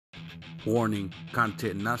Warning,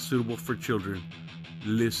 content not suitable for children.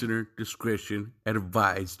 Listener discretion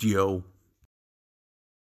advised, yo.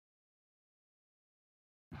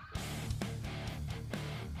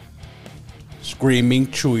 Screaming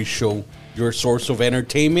Chewy Show, your source of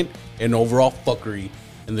entertainment and overall fuckery.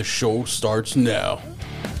 And the show starts now.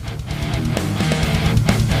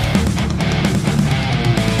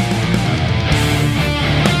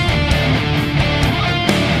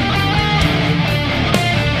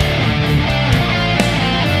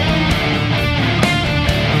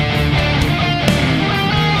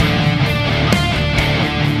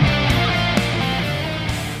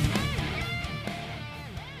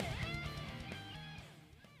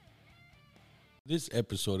 This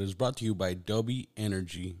episode is brought to you by Dubby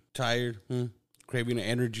Energy. Tired? Craving an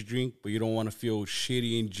energy drink, but you don't want to feel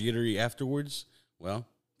shitty and jittery afterwards? Well,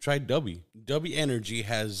 try Dubby. Dubby Energy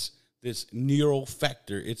has this neural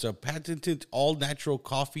factor. It's a patented all-natural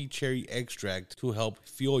coffee cherry extract to help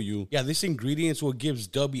fuel you. Yeah, this ingredient is what gives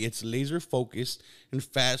Dubby its laser-focused and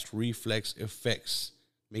fast reflex effects,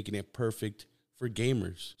 making it perfect for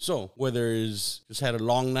gamers. So, whether it's just had a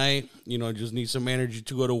long night, just need some energy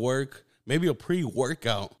to go to work, maybe a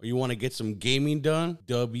pre-workout, or you want to get some gaming done,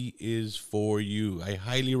 Dubby is for you. I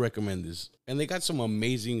highly recommend this. And they got some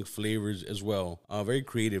amazing flavors as well. Very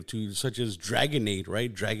creative too, such as Dragonade,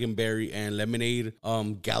 right? Dragonberry and lemonade,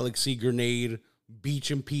 Galaxy Grenade,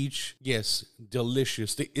 Beach and Peach. Yes,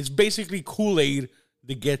 delicious. It's basically Kool-Aid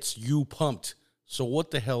that gets you pumped. So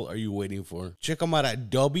what the hell are you waiting for? Check them out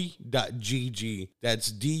at dubby.gg.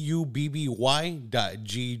 That's dubby.gg.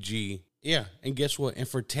 Yeah, and guess what? And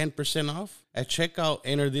for 10% off at checkout,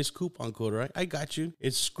 enter this coupon code, right? I got you.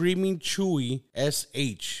 It's Screaming Chewy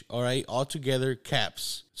SH, all right? All together,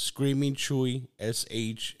 caps. Screaming Chewy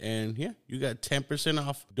SH. And yeah, you got 10%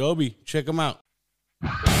 off. Dubby, check them out.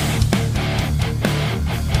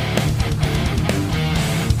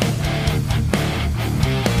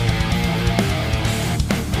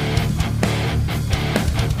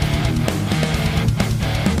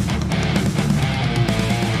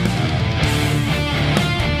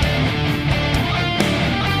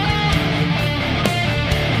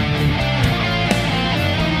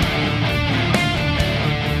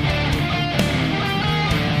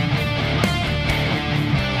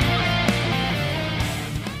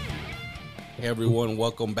 Everyone,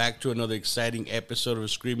 welcome back to another exciting episode of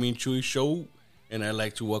Screaming Chewy Show, and I'd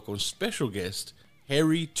like to welcome special guest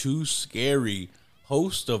Harry Too Scary,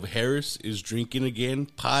 host of Harris is Drinking Again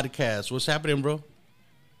podcast. What's happening, bro?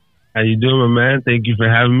 How you doing, my man? Thank you for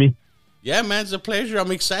having me. Yeah, man, it's a pleasure.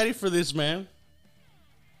 I'm excited for this, man.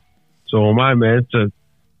 So am I, man. It's a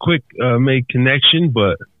quick made connection,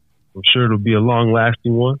 but I'm sure it'll be a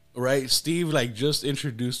long-lasting one. Right, Steve just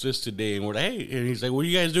introduced us today, and we're like, hey, and he's like, what are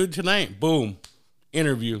you guys doing tonight? Boom,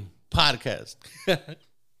 interview, podcast.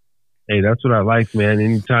 Hey, that's what I like, man.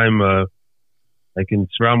 Anytime I can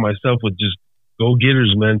surround myself with just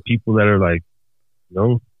go-getters, man, people that are like,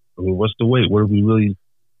 what's the wait? What are we really?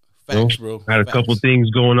 Facts, bro. Had a couple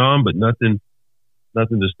things going on, but nothing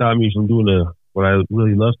to stop me from doing what I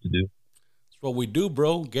really love to do. What we do,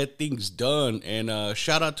 bro, get things done. And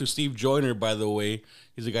shout out to Steve Joyner, by the way.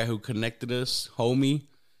 He's the guy who connected us, homie,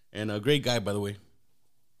 and a great guy, by the way.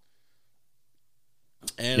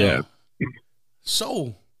 And yeah.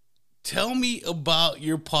 So tell me about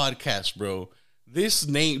your podcast, bro. This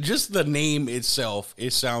name, just the name itself,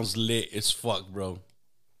 it sounds lit as fuck, bro.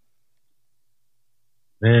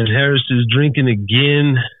 Man, Harris is Drinking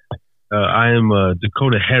Again. I am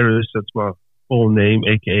Dakota Harris. That's my full name,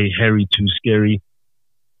 aka Harry Too Scary.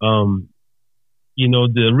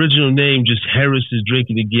 The original name, just Harris is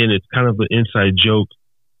Drinking Again. It's kind of an inside joke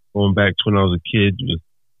going back to when I was a kid with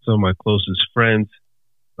some of my closest friends.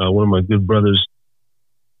 One of my good brothers.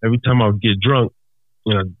 Every time I would get drunk,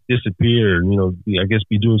 I'd disappear and, I guess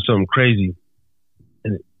be doing something crazy.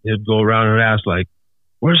 And he'd go around and ask like,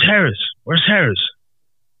 where's Harris? Where's Harris?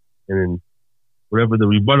 And then whatever the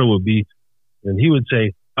rebuttal would be, and he would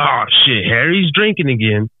say, oh shit, Harry's drinking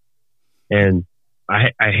again. And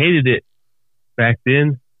I hated it back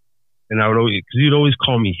then. And I would always, because he'd always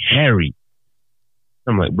call me Harry.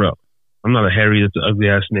 I'm like, bro, I'm not a Harry. That's an ugly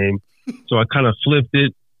ass name. So I kind of flipped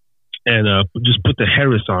it and just put the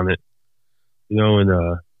Harris on it,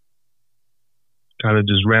 and kind of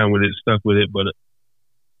just ran with it, stuck with it. But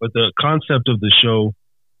the concept of the show,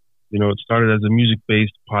 it started as a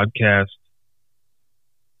music-based podcast,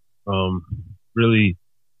 really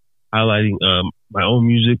highlighting my own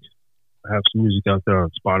music. I have some music out there on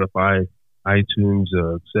Spotify, iTunes,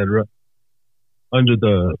 etc. under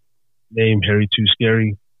the name Harry Too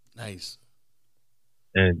Scary. Nice.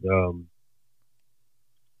 And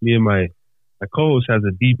me and my co-host has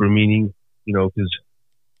a deeper meaning, because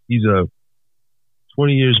he's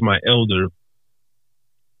 20 years my elder,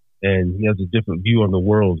 and he has a different view on the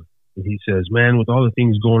world. And he says, man, with all the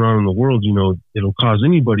things going on in the world, it'll cause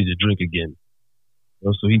anybody to drink again.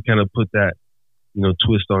 So he kind of put that,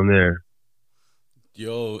 twist on there.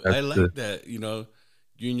 Yo, I like that. You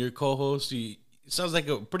and your co-host, it sounds like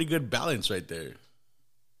a pretty good balance right there.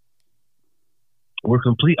 We're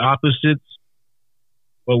complete opposites,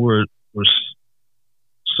 but we're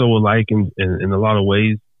so alike in a lot of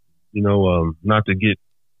ways. Not to get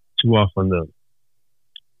too off on the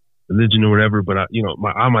religion or whatever, but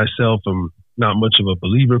I myself am not much of a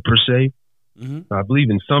believer per se. Mm-hmm. I believe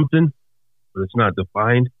in something, but it's not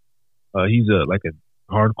defined. He's like a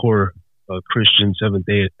hardcore Christian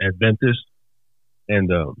Seventh-day Adventist, and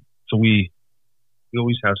so we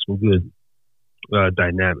always have some good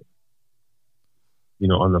dynamic,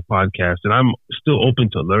 on the podcast. And I'm still open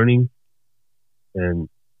to learning, and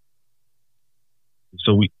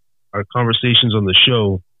so our conversations on the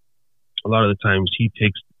show, a lot of the times he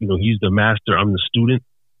takes, he's the master, I'm the student,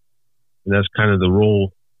 and that's kind of the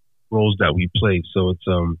roles that we play. So it's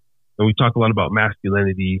and we talk a lot about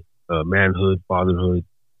masculinity, manhood, fatherhood,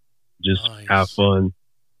 just nice. Have fun.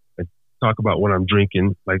 I talk about what I'm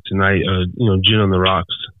drinking, like tonight, gin on the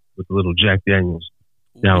rocks with a little Jack Daniels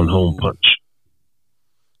down home punch.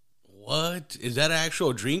 What? Is that an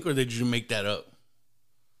actual drink, or did you make that up?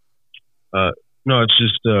 No, it's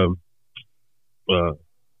just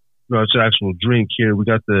it's an actual drink here. We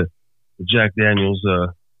got the Jack Daniels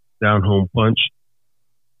down home punch,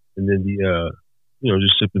 and then the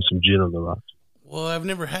just sipping some gin on the rocks. Well, I've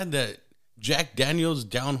never had that Jack Daniels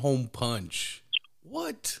down home punch.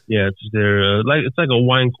 What? Yeah, it's their it's like a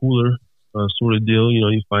wine cooler sort of deal.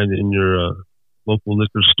 You find it in your local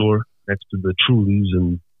liquor store next to the Trulies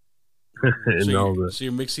and all that. So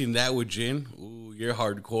you're mixing that with gin? Ooh, you're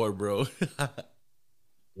hardcore, bro.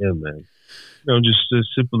 Yeah, man. Just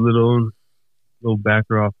sip a little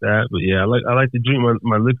backer off that. But yeah, I like to drink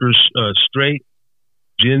my liquor straight.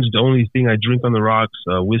 Gin's the only thing I drink on the rocks.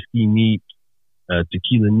 Whiskey neat,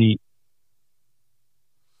 tequila neat.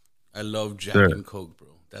 I love Jack and Coke, bro.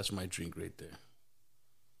 That's my drink right there.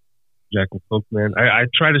 Jack and Coke, man. I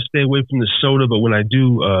try to stay away from the soda, but when I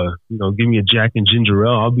do, give me a Jack and ginger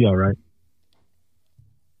ale, I'll be all right.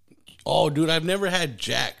 Oh, dude, I've never had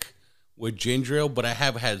Jack with ginger ale, but I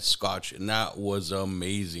have had Scotch, and that was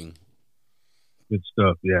amazing. Good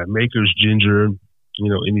stuff, yeah. Maker's ginger,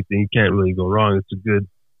 anything, you can't really go wrong. It's a good,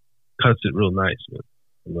 cuts it real nice, man.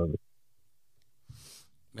 I love it.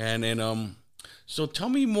 Man, and so tell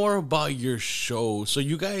me more about your show. So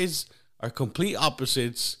you guys are complete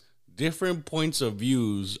opposites, different points of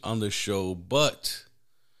views on the show, but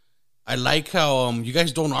I like how you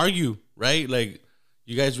guys don't argue, right? Like,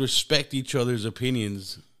 you guys respect each other's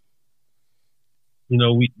opinions.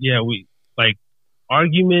 We like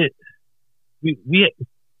argument. We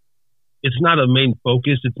it's not a main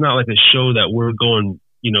focus. It's not like a show that we're going,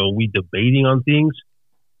 we debating on things.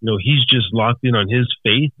 He's just locked in on his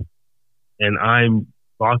faith, and I'm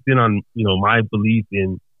locked in on, my belief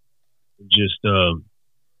in just, I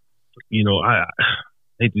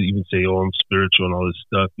hate to even say, I'm spiritual and all this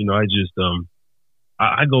stuff. I just,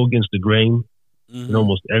 I go against the grain in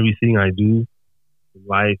almost everything I do in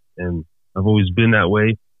life, and I've always been that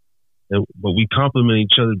way. But we complement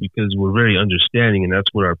each other because we're very understanding, and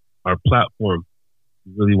that's what our platform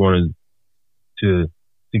really wanted to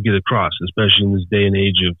get across, especially in this day and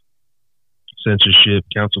age of censorship,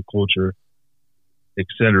 cancel culture,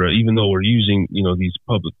 etc. Even though we're using, these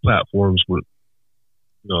public platforms, we're,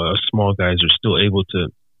 us small guys are still able to,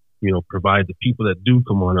 provide the people that do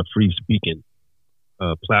come on a free speaking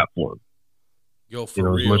platform. Yo,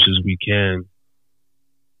 for real. As much as we can.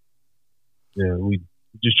 Yeah, we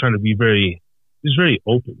just trying to be very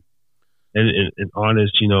open and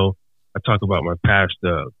honest. I talk about my past,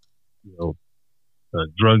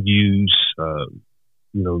 drug use,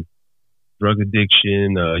 drug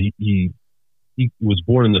addiction. He was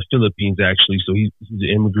born in the Philippines, actually, so he's an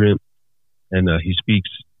immigrant, and he speaks,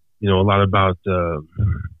 a lot about,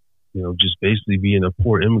 just basically being a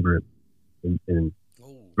poor immigrant and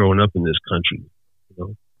growing up in this country.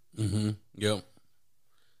 Yep.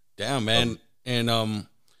 Damn, man. And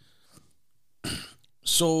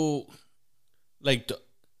so, like,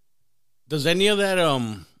 does any of that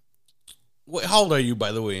how old are you,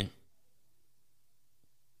 by the way?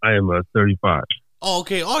 I am 35. Oh,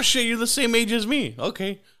 okay. Oh shit, you're the same age as me.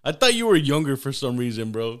 Okay, I thought you were younger for some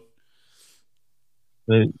reason, bro.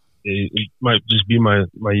 It might just be my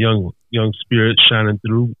young spirit shining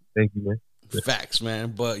through. Thank you, man. Facts,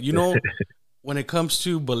 man. But when it comes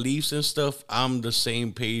to beliefs and stuff, I'm the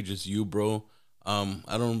same page as you, bro. I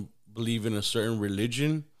don't believe in a certain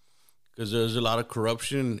religion because there's a lot of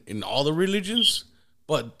corruption in all the religions,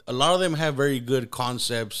 but a lot of them have very good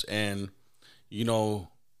concepts and, you know,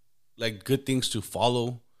 like good things to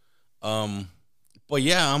follow. But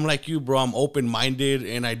yeah, I'm like you, bro. I'm open-minded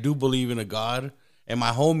and I do believe in a God. And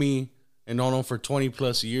my homie, and known him for 20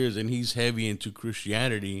 plus years, and he's heavy into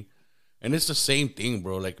Christianity. And it's the same thing,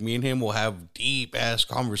 bro. Like me and him will have deep ass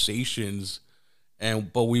conversations,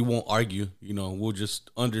 but we won't argue. You know, we'll just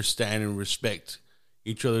understand and respect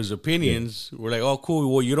each other's opinions. Yeah. We're like, oh,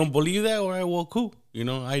 cool. Well, you don't believe that? All right, well, cool. You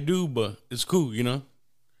know, I do, but it's cool, you know?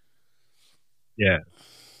 Yeah.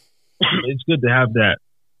 It's good to have that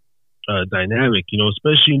dynamic, you know,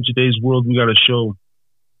 especially in today's world. We got to show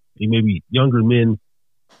maybe younger men,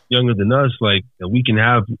 younger than us, like that we can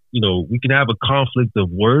have, you know, we can have a conflict of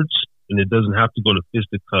words and it doesn't have to go to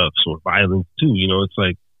fisticuffs or violence too. You know, it's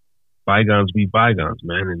like bygones be bygones,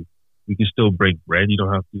 man. And we can still break bread. You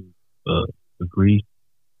don't have to agree,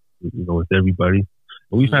 you know, with everybody.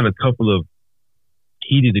 And we've had a couple of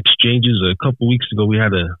heated exchanges. A couple weeks ago, we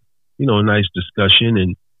had a nice discussion,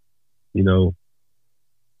 and, you know,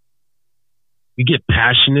 we get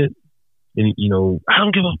passionate, and, you know, I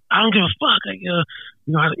don't give a fuck, like,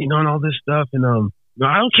 and all this stuff, and you know,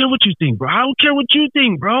 I don't care what you think, bro. I don't care what you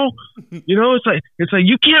think, bro. You know, it's like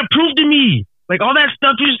you can't prove to me, like, all that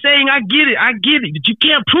stuff you're saying. I get it, but you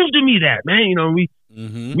can't prove to me that, man. You know, we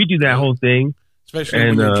do that whole thing, especially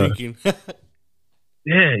when you're drinking.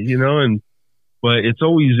 Yeah, you know, but it's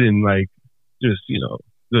always in, like, just, you know,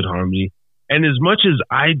 good harmony. And as much as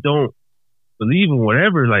I don't believe in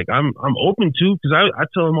whatever, like, I'm open to, because I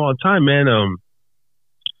tell them all the time, man,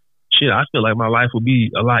 I feel like my life would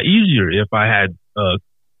be a lot easier if I had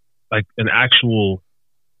like an actual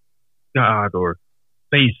God or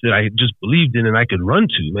faith that I just believed in and I could run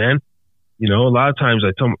to, man. You know, a lot of times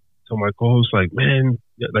I tell my co-host, like, man,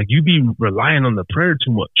 like, you be relying on the prayer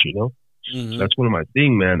too much, you know? That's one of my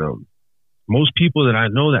thing, man. Most people that I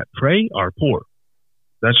know that pray are poor.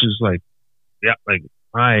 That's just like, yeah, like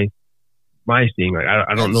my thing. Like,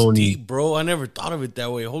 I don't know any, deep, bro. I never thought of it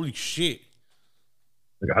that way. Holy shit.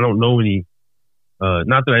 Like, I don't know any,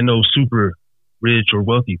 not that I know super rich or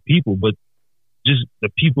wealthy people, but just the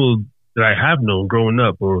people that I have known growing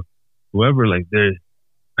up or whoever, like, they're,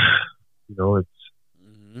 you know, it's,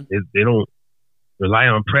 they don't rely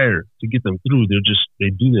on prayer to get them through. They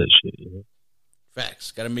do that shit, you know?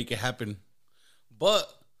 Facts. Got to make it happen.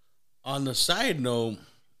 But on the side note,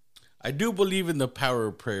 I do believe in the power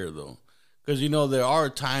of prayer, though. Because, you know, there are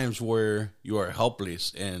times where you are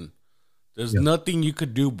helpless and there's nothing you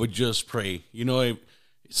could do but just pray. You know,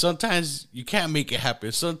 sometimes you can't make it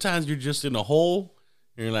happen. Sometimes you're just in a hole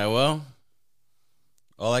and you're like, well,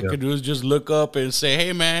 all I could do is just look up and say,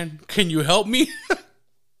 hey, man, can you help me?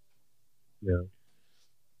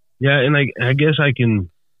 Yeah, and I guess I can,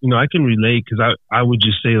 you know, I can relate, because I would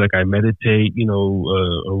just say, like, I meditate, you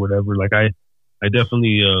know, or whatever. Like, I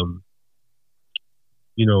definitely,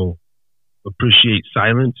 you know, appreciate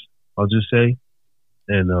silence, I'll just say.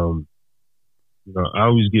 And, you know, I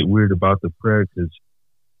always get weird about the prayer, because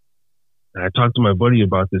I talk to my buddy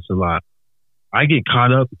about this a lot. I get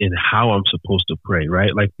caught up in how I'm supposed to pray,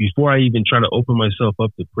 right? Like, before I even try to open myself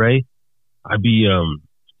up to pray, I'd be,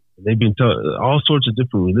 they've been all sorts of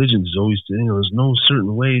different religions always say, you know, there's no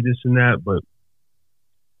certain way, this and that, but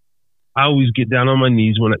I always get down on my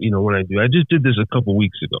knees when I do. I just did this a couple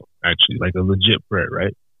weeks ago, actually, like a legit prayer,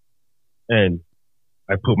 right? And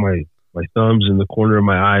I put my thumbs in the corner of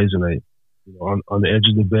my eyes, and I, you know, on the edge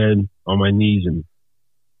of the bed, on my knees, and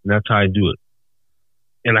that's how I do it.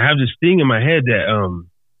 And I have this thing in my head that,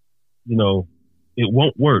 you know, it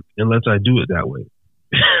won't work unless I do it that way.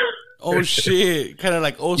 Oh shit! Kind of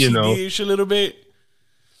like OCD-ish, you know, a little bit.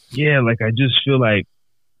 Yeah, like, I just feel like,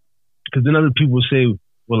 because then other people say,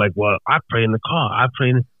 well, like, well, I pray in the car.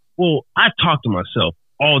 Well, I talk to myself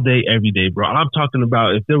all day, every day, bro. I'm talking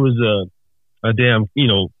about if there was a damn, you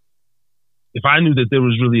know, if I knew that there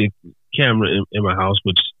was really a camera in my house,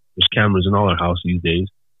 which there's cameras in all our house these days,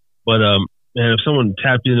 but man, if someone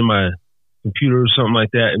tapped into my computer or something like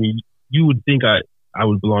that, I mean, you would think I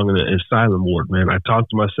would belong in an asylum ward, man. I talk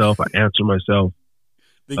to myself. I answer myself.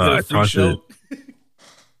 They get a free show.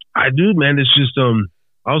 I do, man. It's just,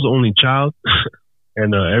 I was the only child.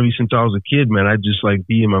 And ever since I was a kid, man, I just, like,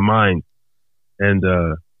 be in my mind. And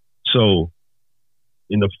so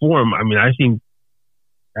in the form, I mean, I think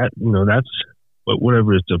that, you know, that's, but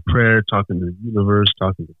whatever, it's a prayer, talking to the universe,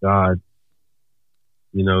 talking to God,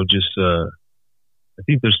 you know, just, I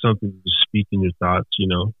think there's something to speak in your thoughts, you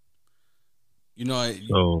know. You know,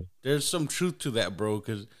 So there's some truth to that, bro,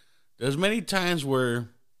 because there's many times where,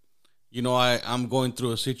 you know, I'm going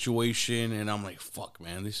through a situation and I'm like, fuck,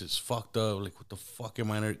 man, this is fucked up. Like, what the fuck am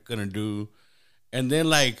I gonna do? And then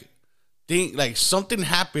like something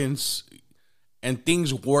happens and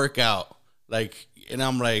things work out. Like, and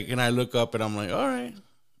I'm like, and I look up and I'm like, all right,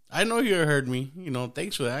 I know you heard me. You know,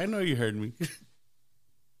 thanks for that. I know you heard me.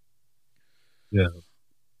 yeah.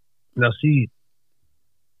 Now see,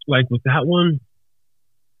 like with that one,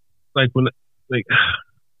 like when like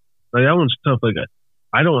that one's tough. Like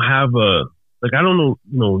I don't have a like I don't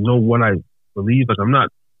know what I believe. Like I'm not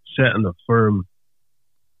set in a firm.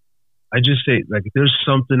 I just say like there's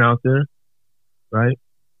something out there, right?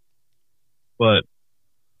 But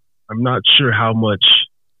I'm not sure how much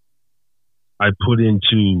I put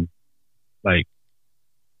into like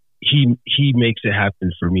he makes it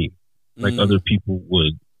happen for me, like other people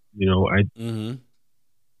would. You know, I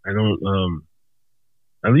don't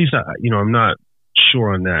at least I'm not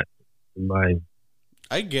sure on that.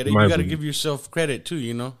 I get it. You got to give yourself credit too.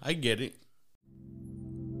 You know, I get it.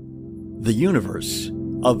 The Universe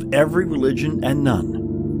of Every Religion and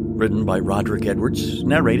None, written by Roderick Edwards,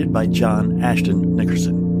 narrated by John Ashton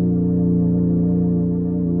Nickerson.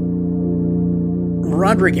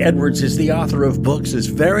 Roderick Edwards is the author of books as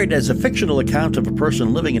varied as a fictional account of a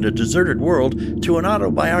person living in a deserted world to an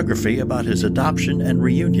autobiography about his adoption and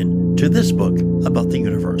reunion to this book about the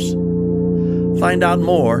universe. Find out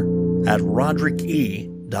more at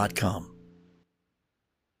roderickE.com.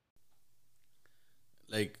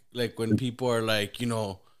 Like when people are like, you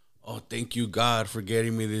know, oh, thank you, God, for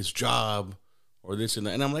getting me this job or this and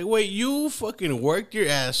that. And I'm like, wait, you fucking worked your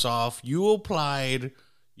ass off. You applied.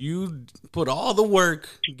 You put all the work.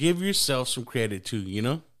 Give yourself some credit too, you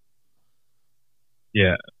know?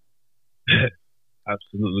 Yeah.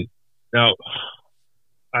 Absolutely. Now,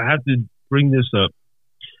 I have to bring this up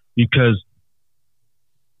because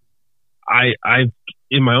I've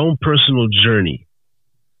in my own personal journey,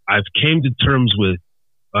 I've came to terms with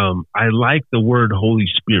I like the word Holy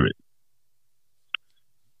Spirit.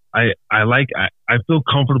 I feel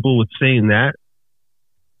comfortable with saying that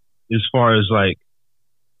as far as like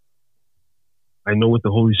I know what the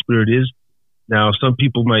Holy Spirit is. Now some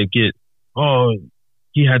people might get, oh,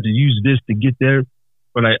 he had to use this to get there,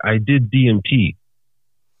 but I did DMT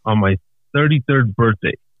on my 33rd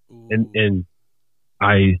birthday. Ooh. And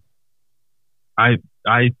I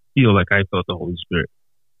feel like I felt the Holy Spirit.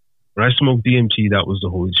 When I smoked DMT, that was the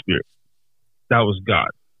Holy Spirit. That was God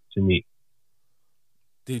to me.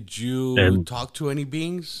 Did you talk to any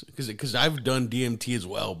beings? Because I've done DMT as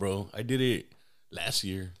well, bro. I did it last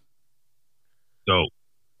year. So,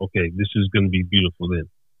 okay, this is going to be beautiful then.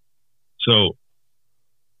 So,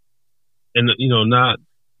 and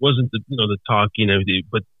wasn't the talking and everything,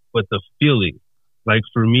 but the feeling. Like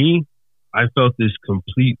for me, I felt this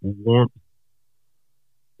complete warmth.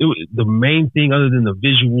 The main thing, other than the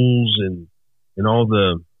visuals and all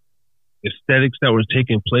the aesthetics that were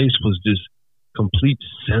taking place, was this complete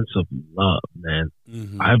sense of love, man.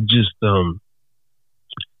 Mm-hmm. I've just, I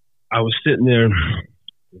was sitting there, it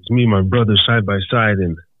was me and my brother side by side,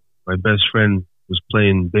 and my best friend was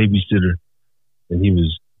playing babysitter, and he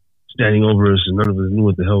was standing over us, and none of us knew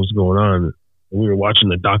what the hell was going on. And we were watching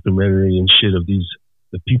the documentary and shit of the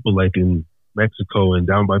people like in Mexico and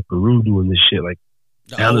down by Peru doing this shit, like,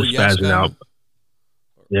 hella spazzing out.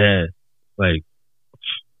 Yeah. Like,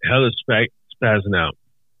 hella spazzing out.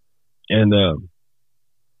 And I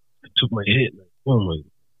took my hit. Like, oh my,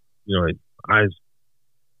 like, eyes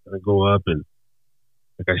kind of go up and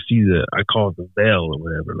like I see I call it the veil or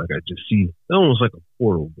whatever. Like I just see almost like a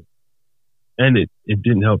portal. And it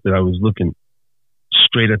didn't help that I was looking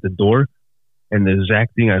straight at the door. And the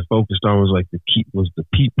exact thing I focused on was like the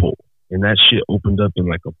peephole. And that shit opened up in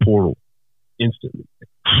like a portal. Instantly.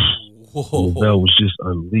 The veil was just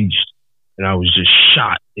unleashed, and I was just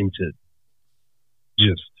shot into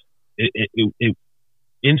it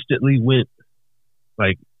instantly went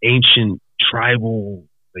like ancient tribal,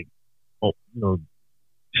 like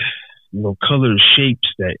colors,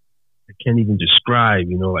 shapes that I can't even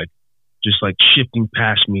describe, like just like shifting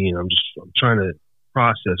past me, and I'm trying to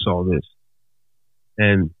process all this,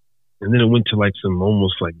 and then it went to like some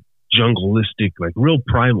almost like jungleistic, like real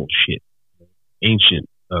primal shit. Ancient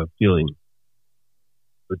feeling.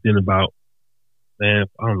 But then about,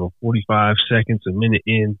 45 seconds, a minute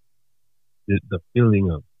in, the feeling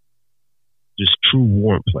of just true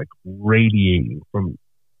warmth, like radiating from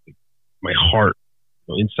my heart,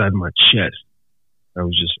 inside my chest. I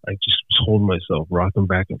just was holding myself, rocking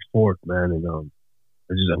back and forth, man. And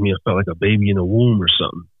I felt like a baby in a womb or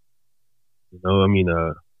something.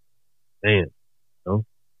 Man.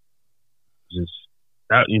 Just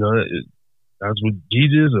that, that's what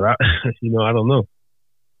Jesus, or I, I don't know.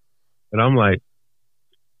 But I'm like,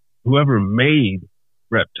 whoever made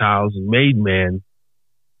reptiles and made man,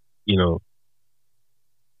 you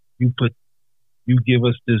give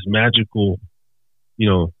us this magical,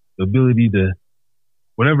 ability to,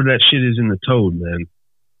 whatever that shit is in the toad, man.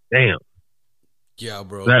 Damn. Yeah,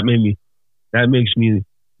 bro. That makes me,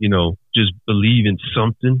 just believe in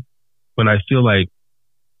something. But I feel like,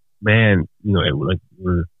 man, like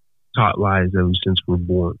we're taught lies ever since we're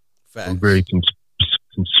born. Facts. I'm very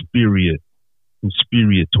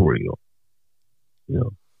conspiratorial.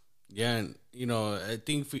 Yeah, and I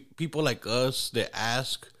think people like us that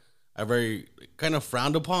ask are very kind of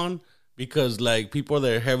frowned upon, because like people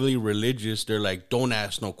that are heavily religious, they're like, don't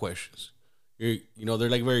ask no questions. They're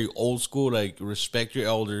like very old school, like respect your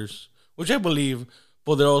elders, which I believe,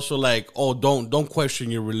 but they're also like, oh, don't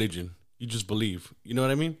question your religion. You just believe. You know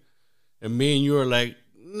what I mean? And me and you are like,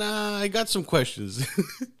 nah, I got some questions.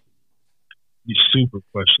 These super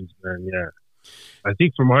questions, man. Yeah, I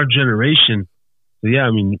think from our generation. So yeah,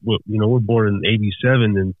 I mean, we're born in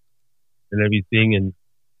 '87 and everything, and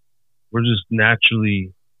we're just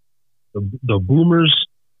naturally the boomers.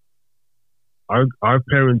 Our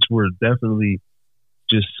parents were definitely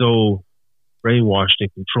just so brainwashed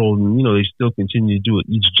and controlled, and they still continue to do it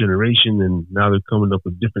each generation, and now they're coming up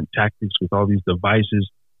with different tactics with all these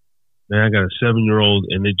devices. Man, I got a 7-year-old,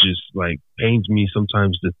 and it just like pains me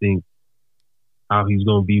sometimes to think how he's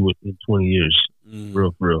gonna be in 20 years,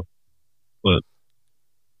 for real. But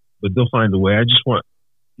they'll find a way. I just want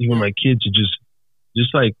even my kids to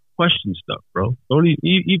just like question stuff, bro. Don't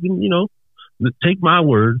even take my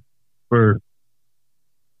word for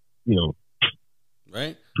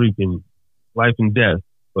right, freaking life and death,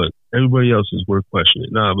 but everybody else is worth questioning.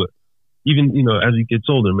 Nah, but even as he gets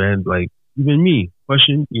older, man, like even me,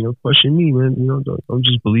 question me, man. Don't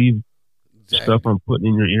just believe stuff I'm putting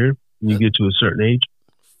in your ear when you get to a certain age.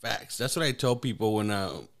 Facts. That's what I tell people when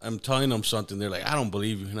I'm telling them something. They're like, I don't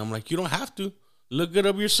believe you. And I'm like, you don't have to. Look it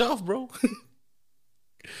up yourself, bro.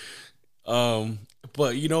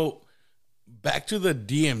 But, back to the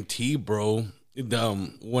DMT, bro.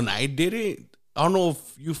 When I did it, I don't know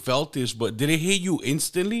if you felt this, but did it hit you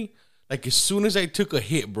instantly? Like, as soon as I took a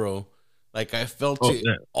hit, bro, like, I felt it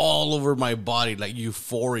all over my body, like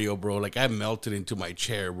euphoria, bro. Like, I melted into my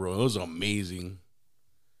chair, bro. It was amazing.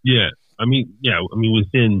 Yeah. I mean,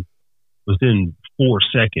 within 4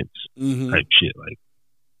 seconds type shit. Like,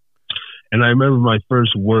 and I remember my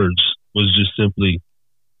first words was just simply,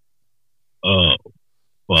 oh,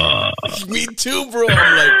 fuck. Me too, bro.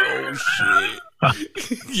 I'm like, oh,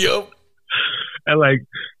 shit. Yep. I like,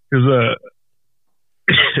 cause,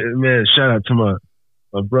 man, shout out to my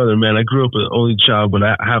brother, man. I grew up an only child, but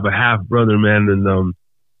I have a half brother, man. And,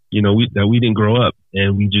 we didn't grow up,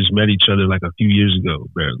 and we just met each other like a few years ago,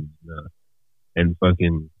 barely. And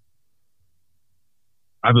fucking,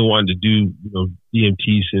 I've been wanting to do,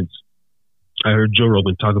 DMT since I heard Joe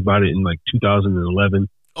Rogan talk about it in like 2011.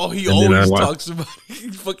 Oh, he always talks about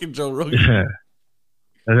it. Fucking Joe Rogan. Yeah.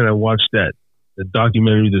 And then I watched the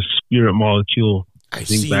documentary, The Spirit Molecule. I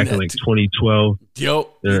think back in like 2012. Yep.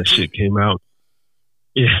 And that shit came out.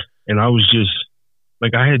 Yeah. And I was just,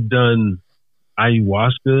 like, I had done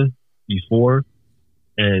ayahuasca before,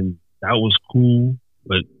 and that was cool.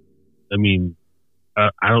 But, I mean,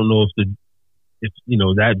 I don't know if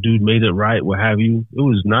that dude made it right, what have you. It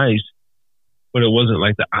was nice, but it wasn't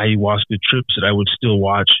like the ayahuasca trips that I would still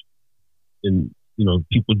watch, and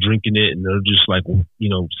people drinking it and they're just like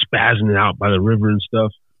spazzing out by the river and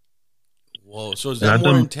stuff. Whoa! So is that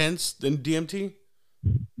more intense than DMT?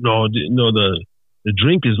 No, the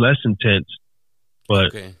drink is less intense, but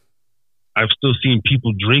okay. I've still seen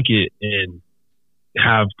people drink it and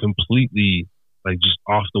have completely like just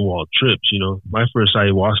off the wall trips. My first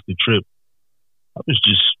ayahuasca trip, I was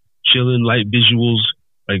just chilling, light visuals,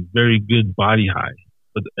 like very good body high.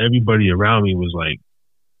 But everybody around me was like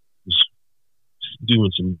just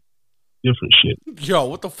doing some different shit. Yo,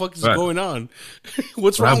 what the fuck is going on?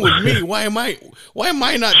 What's wrong with me? Why am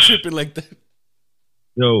I not tripping like that?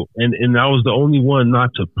 Yo, and I was the only one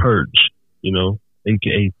not to purge,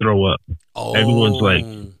 aka throw up. Oh.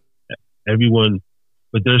 Everyone,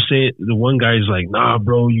 but they're saying, the one guy's like, nah,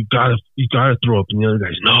 bro, you gotta throw up. And the other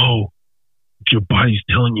guy's, no, if your body's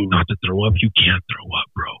telling you not to throw up, you can't throw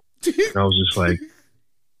up, bro. And I was just like,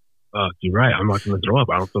 you're right. I'm not going to throw up.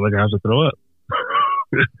 I don't feel like I have to throw up.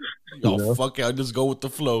 Fuck it. I'll just go with the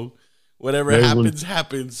flow. Whatever happens.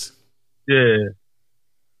 Yeah.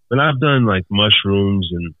 But I've done like mushrooms,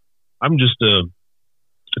 and I'm just a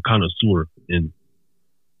connoisseur in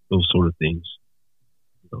those sort of things.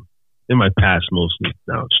 in my past mostly.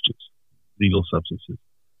 Now it's just legal substances.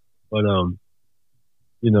 But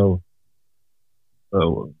you know,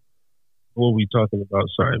 what were we talking about?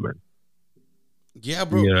 Sorry, man. Yeah,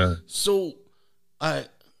 bro. Yeah. So I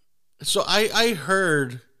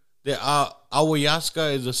heard that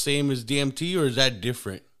ayahuasca is the same as DMT, or is that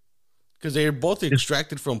different? Because they're both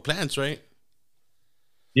extracted from plants, right?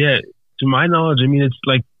 Yeah. To my knowledge, I mean,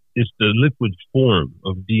 it's the liquid form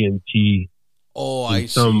of DMT. Oh, in I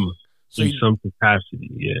see. So in some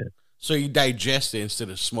capacity, yeah. So you digest it instead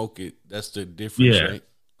of smoke it. That's the difference, right?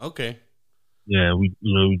 Okay. Yeah, we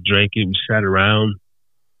drank it. We sat around,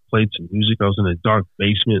 played some music. I was in a dark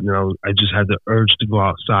basement, and I just had the urge to go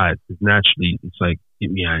outside. Because naturally, it's like,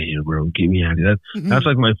 get me out of here, bro. Get me out of here. That's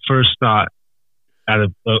like my first thought out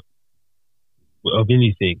of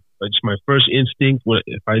anything. Like, just my first instinct,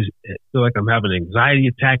 if I feel like I'm having an anxiety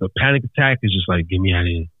attack or panic attack, is just like, get me out of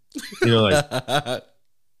here. You know, like.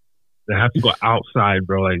 I have to go outside,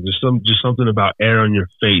 bro. Like just something about air on your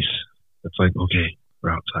face. It's like, okay, we're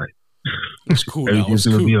outside. It's cool. Everything's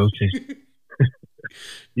gonna be okay.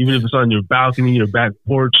 Even if it's on your balcony, your back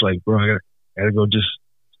porch, like, bro, I gotta go just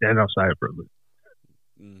stand outside for a minute.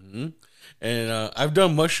 Mm-hmm. And I've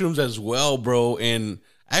done mushrooms as well, bro. And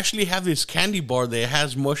I actually have this candy bar that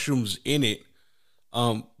has mushrooms in it.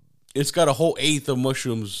 It's got a whole eighth of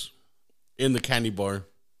mushrooms in the candy bar.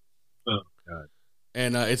 Oh God.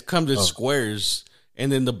 And it comes in squares. And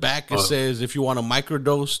then the back, it says, if you want a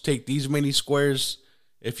microdose, take these many squares.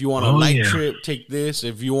 If you want a light trip, take this.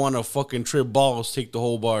 If you want to fucking trip balls, take the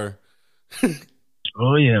whole bar.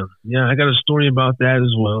 Oh, yeah. Yeah, I got a story about that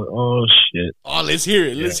as well. Oh, shit. Oh, let's hear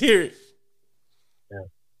it. Yeah. Let's hear it.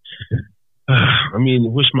 Yeah. I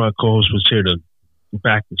mean, wish my co-host was here to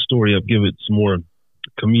back the story up, give it some more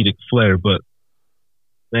comedic flair. But,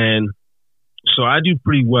 man, so I do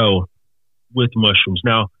pretty well with mushrooms.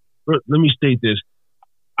 Now, let me state this.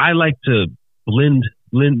 I like to blend.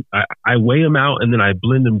 I weigh them out and then I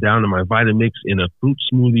blend them down in my Vitamix in a fruit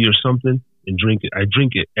smoothie or something and drink it. I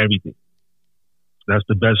drink it, everything. That's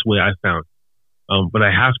the best way I found. But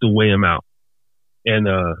I have to weigh them out. And,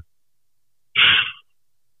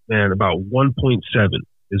 man, about 1.7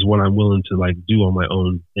 is what I'm willing to like do on my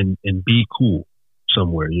own and be cool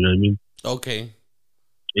somewhere. You know what I mean? Okay.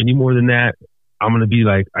 Any more than that, I'm going to be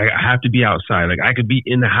like, I have to be outside. Like I could be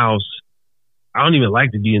in the house. I don't even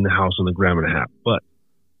like to be in the house on a gram and a half, but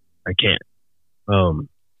I can't. You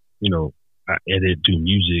know, I edit, do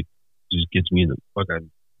music, just gets me in the fuck. I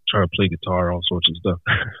try to play guitar, all sorts of stuff.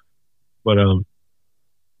 But I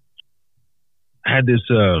had this.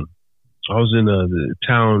 I was in the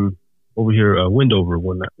town over here, Wendover,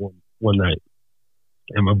 one night,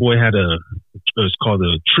 and my boy had it's called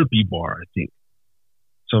a Trippy Bar, I think.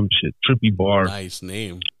 Some shit, Trippy Bar. Nice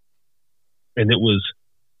name. And it was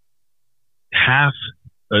half.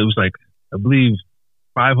 It was like, I believe,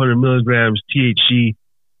 500 milligrams THC,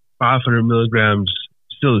 500 milligrams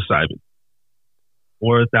psilocybin,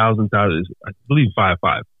 or 1,000. I believe 5,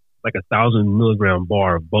 like 1,000 milligram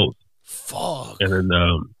bar of both. Fuck. And then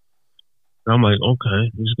I'm like,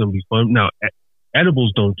 okay, this is gonna be fun. Now,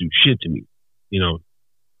 edibles don't do shit to me. You know,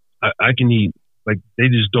 I can eat, like, they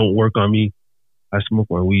just don't work on me. I smoke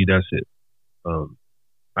my weed. That's it.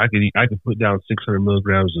 I could put down 600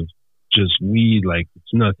 milligrams of just weed, like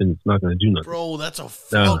it's nothing. It's not gonna do nothing, bro. That's a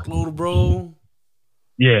fuckload, bro.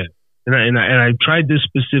 Yeah, and I tried this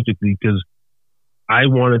specifically because I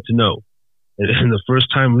wanted to know. And the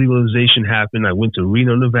first time legalization happened, I went to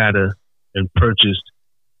Reno, Nevada, and purchased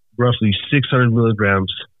roughly 600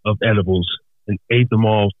 milligrams of edibles and ate them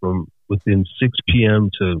all from within 6 p.m.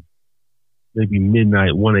 to maybe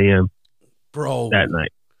midnight, 1 a.m. Bro, that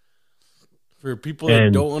night. For people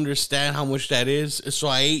that don't understand how much that is, so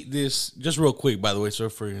I ate this, just real quick, by the way,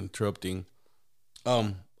 sorry for interrupting.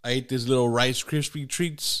 I ate this little Rice Krispie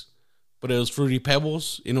treats, but it was Fruity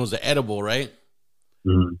Pebbles, and it was an edible, right?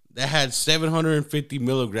 Mm-hmm. That had 750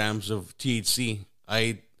 milligrams of THC.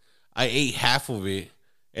 I ate half of it,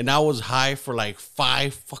 and I was high for like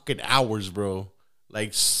 5 fucking hours, bro.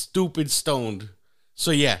 Like stupid stoned.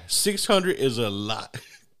 So yeah, 600 is a lot.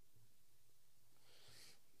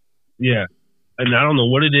 Yeah. And I don't know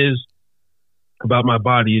what it is about my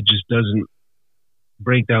body. It just doesn't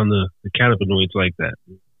break down the cannabinoids like that.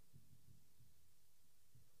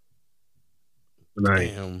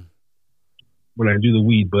 When I do the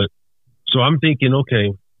weed. But so I'm thinking,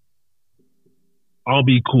 okay, I'll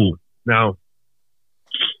be cool. Now,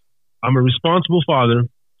 I'm a responsible father.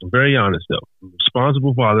 I'm very honest though. I'm a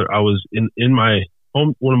responsible father. I was in my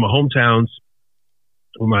home, one of my hometowns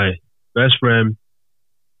with my best friend.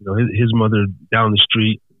 You know, his mother down the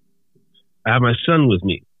street. I have my son with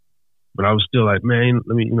me. but I was still like, man,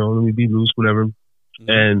 let me be loose, whatever. Mm-hmm.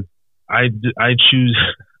 And I choose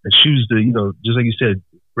to, just like you said,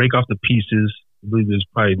 break off the pieces. I believe there's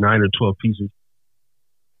probably 9 or 12 pieces,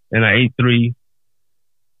 and I ate 3.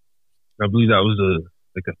 I believe that was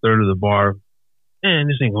a third of the bar. Man,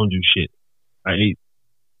 this ain't gonna do shit. I ate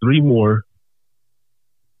 3 more,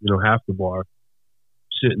 half the bar.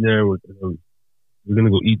 Sitting there, we're gonna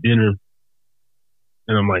go eat dinner,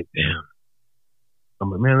 and I'm like, damn. I'm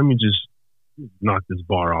like, man, let me just knock this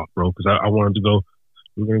bar off, bro, because I wanted to go.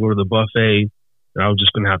 We're gonna go to the buffet, and I was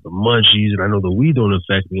just gonna have the munchies, and I know the weed don't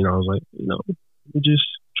affect me, and I was like, let me just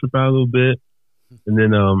trip out a little bit, and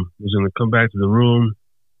then I was gonna come back to the room,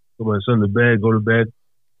 put my son to bed, go to bed.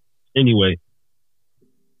 Anyway,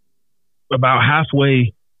 about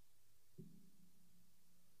halfway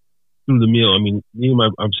through the meal, I'm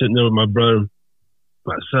sitting there with my brother,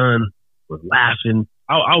 my son, we're laughing.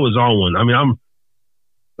 I was on one. I'm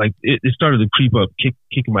like, it started to creep up,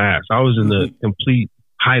 kicking my ass. I was in the complete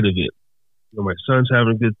height of it. My son's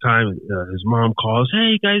having a good time. His mom calls,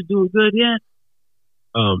 hey, you guys doing good? Yeah.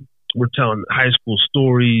 We're telling high school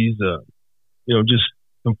stories, just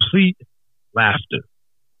complete laughter.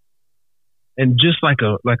 And just like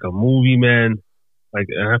a movie, man,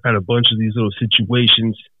 and I've had a bunch of these little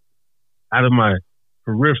situations out of my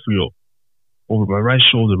peripheral over my right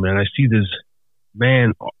shoulder, man. I see this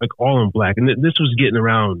man all in black. And this was getting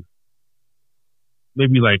around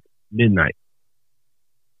maybe midnight.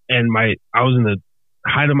 And I was in the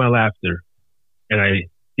height of my laughter, and I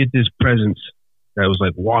get this presence that was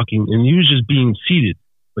walking, and he was just being seated,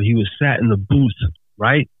 but he was sat in the booth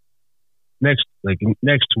right next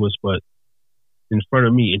to us, but in front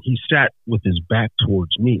of me, and he sat with his back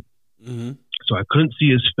towards me. Mm-hmm. So I couldn't see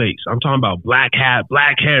his face. I'm talking about black hat,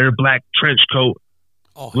 black hair, black trench coat,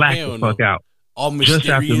 black the fuck out. All mysterious.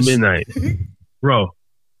 Just after midnight, bro.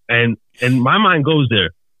 And my mind goes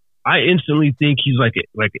there. I instantly think he's like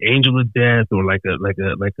angel of death, or like a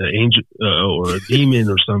angel or a demon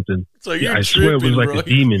or something. So you're I swear it was like a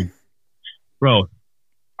demon, bro.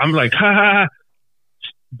 I'm like, ha ha ha,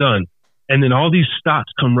 done. And then all these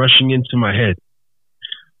thoughts come rushing into my head.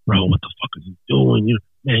 Bro, what the fuck are you doing? You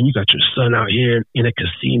got your son out here in a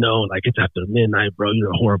casino. It's after midnight, bro.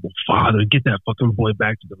 You're a horrible father. Get that fucking boy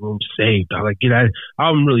back to the room safe. Get out.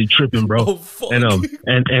 I'm really tripping, bro. Oh, fuck. And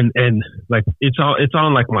it's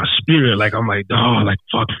on my spirit. I'm like, oh,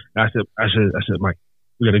 fuck. I said, Mike,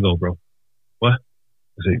 we gotta go, bro. What? I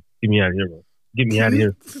said, get me out of here, bro. Get me out of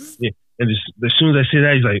here. Yeah. And as soon as I say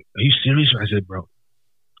that, he's like, are you serious? I said, bro,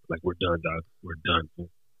 we're done, dog. We're done.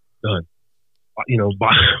 Done.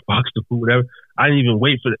 Box the food, whatever. I didn't even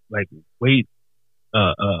wait for that.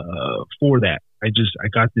 I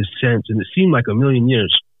got this sense, and it seemed like a million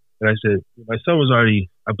years. And I said, my son was I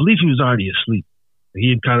believe he was already asleep. He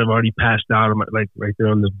had kind of already passed out, right there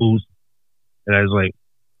on the booth. And I was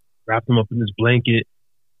wrapped him up in this blanket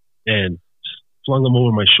and flung him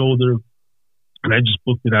over my shoulder. And I just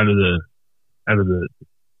booked it out of the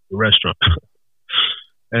restaurant.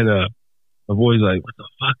 And my boy's like, what the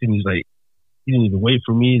fuck? And he's like, he didn't even wait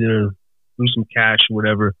for me to do some cash or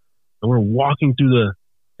whatever. And we're walking through the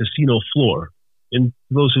casino floor. And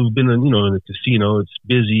for those who've been in the casino, it's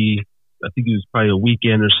busy. I think it was probably a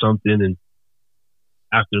weekend or something, and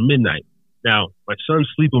after midnight. Now, my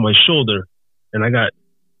son's sleeping on my shoulder, and I got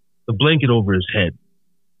the blanket over his head.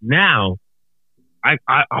 Now, all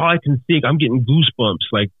I can think, I'm getting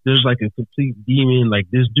goosebumps. There's a complete demon.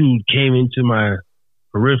 This dude came into my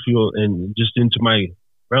peripheral and just into my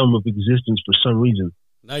realm of existence for some reason.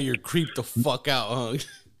 Now you're creeped the fuck out, huh?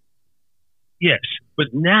 Yes,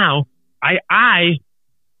 but now I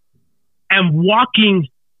am walking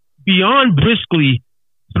beyond briskly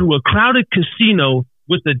through a crowded casino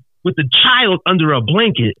with a child under a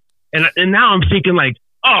blanket, and now I'm thinking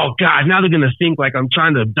oh God, now they're gonna think I'm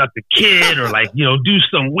trying to abduct a kid or do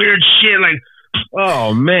some weird shit.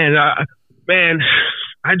 Oh man, I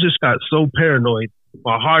just got so paranoid.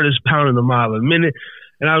 My heart is pounding a mile a minute.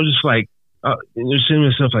 And I was just just saying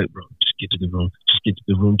to myself, bro, just get to the room. Just get to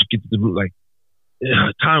the room. Just get to the room.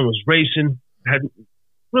 Time was racing. I had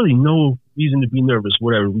really no reason to be nervous,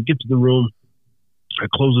 whatever. We get to the room. I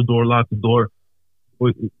close the door, lock the door.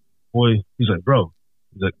 Boy, he's like, bro.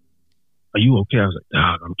 He's like, are you okay? I was like,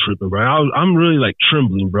 dog, I'm tripping, bro. I'm really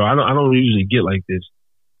trembling, bro. I don't usually get like this.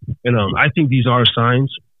 And I think these are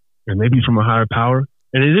signs, and maybe from a higher power.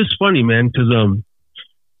 And it is funny, man, because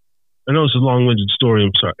I know it's a long-winded story.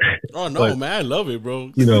 I'm sorry. Oh no, but, man, I love it,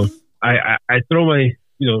 bro. I throw my,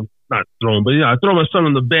 not throw him, but I throw my son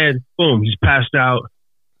on the bed. Boom, he's passed out.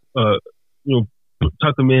 Tuck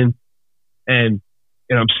him in, and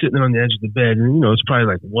and I'm sitting on the edge of the bed, and you know it's probably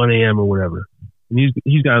like 1 a.m. or whatever, and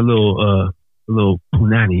he's got a little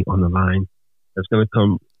punani on the line that's gonna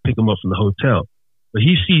come pick him up from the hotel. But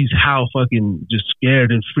he sees how fucking just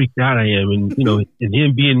scared and freaked out I am, and you know, and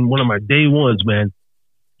him being one of my day ones, man.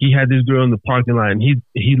 He had this girl in the parking lot, and he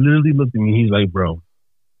literally looked at me. He's like, bro,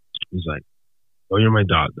 he's like, oh, you're my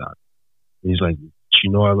dog. And he's like, you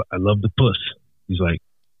know, I love the puss. He's like,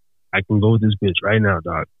 I can go with this bitch right now,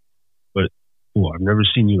 dog. But fool, I've never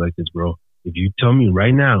seen you like this, bro. If you tell me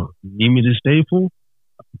right now, you need me to stay, fool,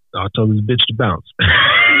 I'll tell this bitch to bounce.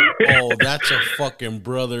 Oh, that's a fucking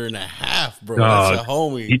brother and a half, bro. That's a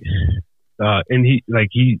homie. And he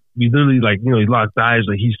literally, like, you know, he locked eyes.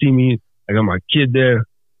 Like, he see me. I got my kid there.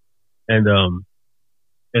 And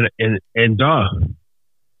I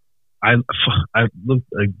looked,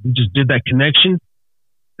 like, we just did that connection.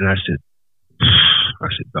 And I said,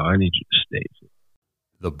 dog, I need you to stay.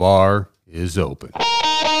 The bar is open.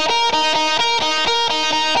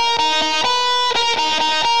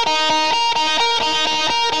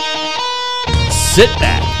 Sit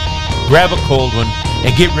back, grab a cold one,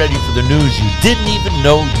 and get ready for the news you didn't even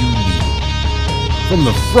know you needed. From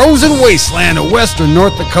the frozen wasteland of western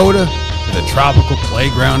North Dakota to the tropical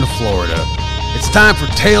playground of Florida, it's time for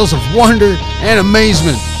tales of wonder and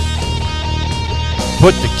amazement.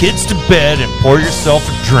 Put the kids to bed and pour yourself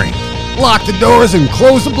a drink. Lock the doors and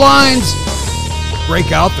close the blinds.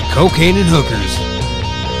 Break out the cocaine and hookers.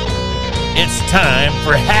 It's time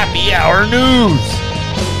for Happy Hour News.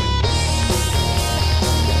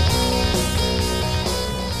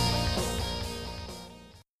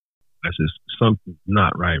 I said, something's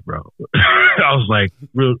not right, bro. I was like,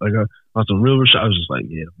 on some real shit. I was just like,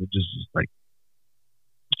 yeah, we're just like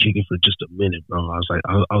kicking for just a minute, bro. I was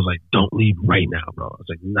like, don't leave right now, bro. I was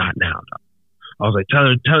like, not now, dog. I was like, tell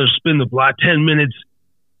her spin the block, 10 minutes,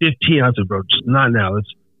 15. I said, bro, just not now.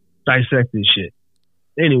 Let's dissect this shit.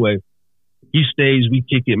 Anyway, he stays, we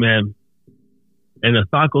kick it, man. And a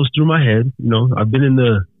thought goes through my head. You know, I've been in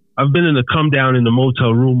the come down in the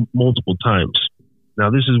motel room multiple times. Now,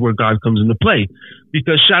 this is where God comes into play,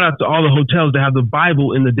 because shout out to all the hotels that have the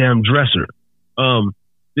Bible in the damn dresser.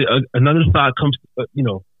 Another thought comes,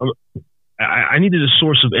 I needed a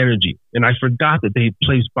source of energy, and I forgot that they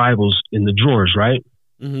placed Bibles in the drawers, right?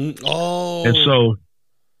 Mm-hmm. Oh.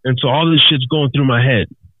 And so all this shit's going through my head.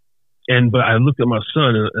 But I look at my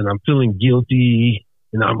son and I'm feeling guilty,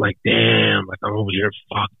 and I'm like, damn, like I'm over here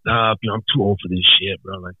fucked up. You know, I'm too old for this shit,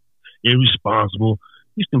 bro. Like, irresponsible.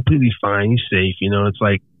 He's completely fine. He's safe. You know, it's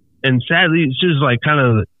like, and sadly, it's just like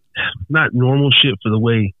kind of not normal shit for the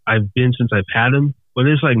way I've been since I've had him, but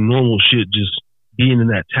it's like normal shit just being in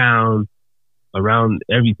that town around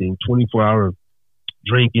everything, 24-hour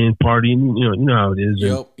drinking, partying, you know how it is.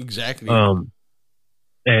 Yep, exactly. But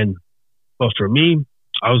for me,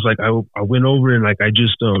 I was like, I went over and like, I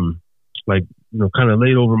just, like, you know, kind of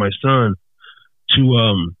laid over my son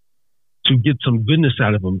to get some goodness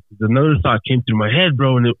out of him. Another thought came through my head,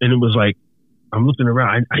 bro. And it was like, I'm looking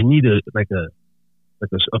around. I need a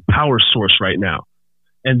power source right now.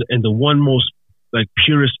 And the one most like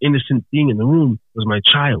purest, innocent thing in the room was my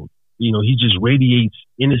child. You know, he just radiates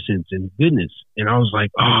innocence and goodness. And I was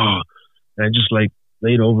like, oh, and I just like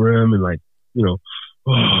laid over him and like, you know,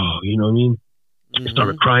 oh, you know what I mean? Mm-hmm. I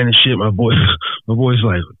started crying and shit. My boy's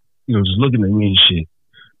like, you know, just looking at me and shit.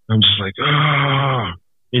 I'm just like, ah.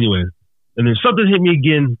 Anyway, and then something hit me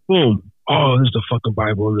again. Boom. Oh, there's the fucking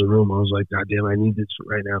Bible in the room. I was like, God damn, I need this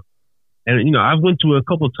right now. And, you know, I went to it a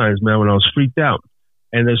couple of times, man, when I was freaked out.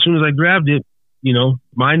 And as soon as I grabbed it, you know,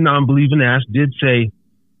 my non-believing ass did say,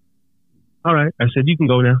 all right. I said, you can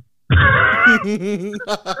go now.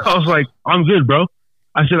 I was like, I'm good, bro.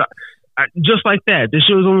 I said, just like that. This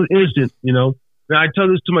shit was almost instant, you know. And I tell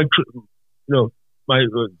this to my, you know, my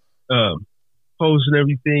host and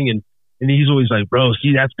everything. And he's always like, bro,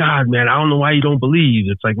 see, that's God, man. I don't know why you don't believe.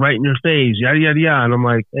 It's like right in your face, yada, yada, yada. And I'm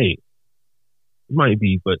like, hey, it might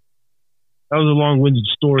be, but that was a long-winded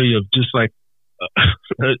story of just like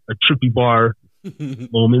a trippy bar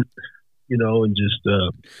moment, you know, and just,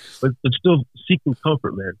 but still seeking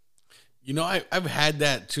comfort, man. You know, I've had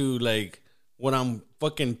that too, like when I'm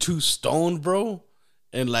fucking too stoned, bro,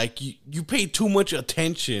 and like you pay too much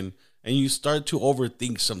attention and you start to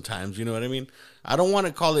overthink sometimes, you know what I mean? I don't want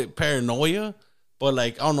to call it paranoia, but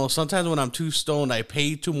like, I don't know, sometimes when I'm too stoned, I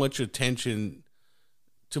pay too much attention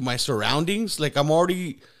to my surroundings. Like I'm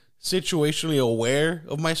already situationally aware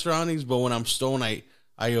of my surroundings, but when I'm stoned, I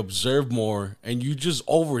observe more and you just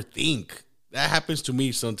overthink. That happens to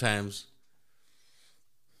me sometimes.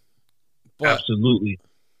 But absolutely.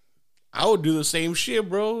 I would do the same shit,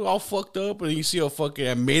 bro. All fucked up, and you see a fucking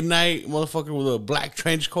at midnight motherfucker with a black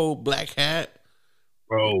trench coat, black hat,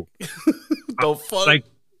 bro. the fuck, like,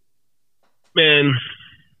 man.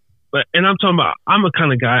 But and I'm talking about, I'm a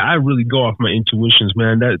kind of guy. I really go off my intuitions,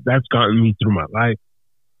 man. That's gotten me through my life,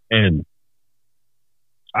 and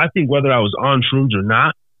I think whether I was on shrooms or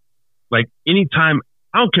not, like anytime,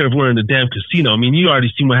 I don't care if we're in the damn casino. I mean, you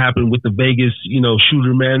already seen what happened with the Vegas,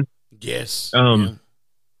 shooter, man. Yes.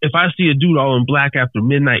 If I see a dude all in black after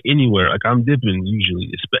midnight anywhere, like I'm dipping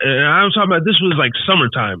usually. And I'm talking about, this was like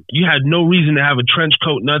summertime. You had no reason to have a trench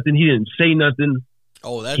coat, nothing. He didn't say nothing.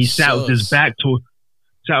 Oh, that's he sat with his back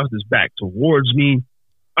towards me.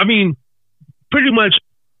 I mean, pretty much,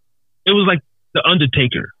 it was like the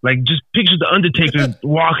Undertaker. Like, just picture the Undertaker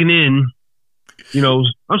walking in. I'm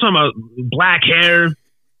talking about black hair.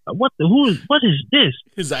 What is this?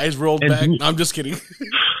 His eyes rolled back. No, I'm just kidding.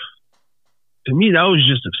 To me, that was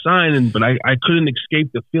just a sign, but I couldn't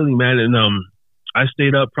escape the feeling, man. And I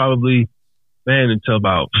stayed up probably, man, until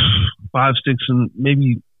about 5, 6, and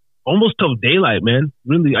maybe almost till daylight, man.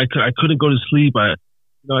 Really, I couldn't go to sleep. I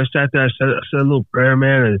sat there, I said a little prayer,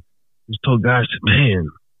 man, and just told God, I said, man,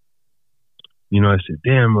 I said,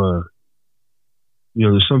 damn,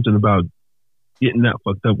 there's something about getting that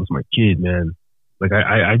fucked up with my kid, man. Like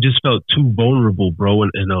I just felt too vulnerable, bro,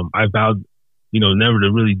 and I vowed, never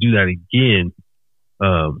to really do that again,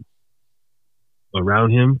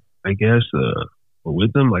 around him, I guess, or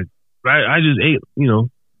with him. Like I just ate,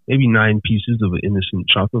 maybe 9 pieces of an innocent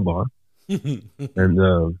chocolate bar, and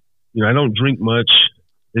I don't drink much,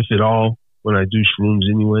 if at all, when I do shrooms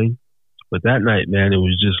anyway. But that night, man, it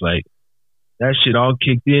was just like that shit all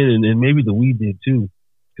kicked in, and maybe the weed did too,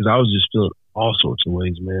 because I was just feeling all sorts of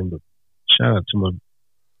ways, man. But shout out to my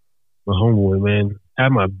homeboy, man.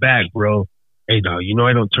 Have my back, bro. Hey, dog,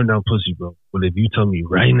 I don't turn down pussy, bro. But if you tell me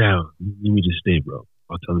right now you need me to stay, bro,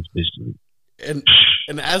 I'll tell this bitch to leave.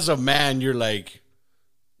 And as a man, you're like,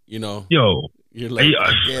 yo, you're like,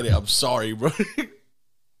 I get it. I'm sorry, bro.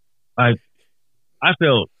 I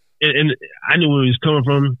felt, and I knew where he was coming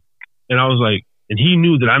from, and I was like, and he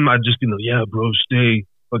knew that I'm not just gonna, yeah, bro, stay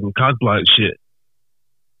fucking cock block shit.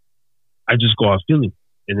 I just go off feeling,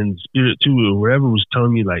 and in the spirit too, or wherever was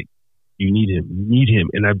telling me like, you need him,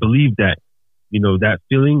 and I believe that, that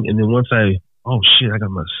feeling. And then once oh shit, I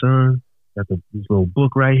got my son, got this little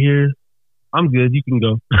book right here, I'm good, you can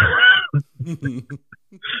go.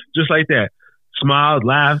 Just like that, smiled,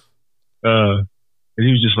 laughed, and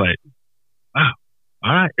he was just like, wow,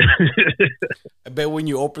 all right. I bet when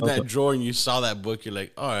you opened that drawer and you saw that book, you're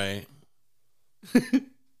like, all right.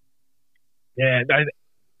 Yeah,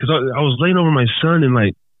 because I was laying over my son, and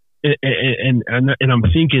like, and I'm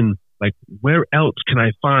thinking, like, where else can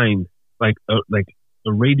I find like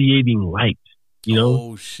a radiating light?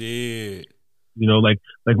 Oh shit. Like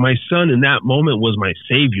my son in that moment was my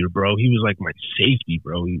savior, bro. He was like my safety,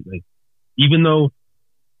 bro. He, like, even though,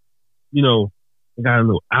 I got a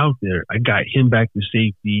little out there, I got him back to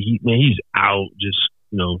safety. He's out. Just,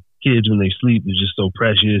 kids when they sleep is just so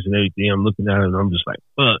precious and everything. I'm looking at it and I'm just like,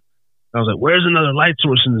 fuck. I was like, where's another light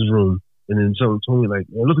source in this room? And then someone told me, like,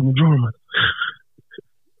 yeah, look in the drawer.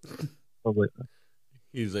 I was like,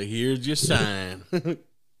 he's like, here's your sign. Yeah,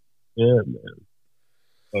 man.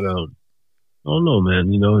 But I don't know,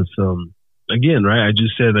 man. It's again, right? I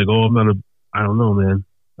just said, like, oh, I don't know, man.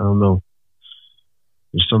 I don't know.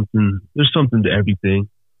 There's something to everything.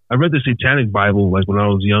 I read the Satanic Bible like when I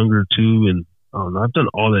was younger too, and I don't know, I've done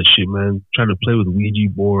all that shit, man. Trying to play with Ouija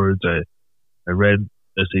boards. I read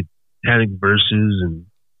the Satanic verses, and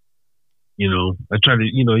I tried to,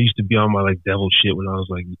 I used to be on my like devil shit when I was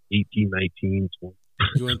like 18, 19, 20.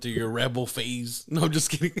 You went through your rebel phase. No, I'm just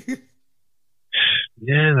kidding.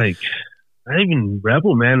 Yeah, like not even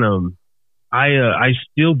rebel, man. I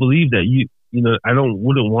still believe that I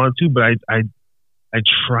wouldn't want to, but I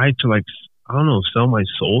tried to, like, I don't know, sell my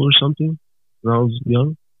soul or something when I was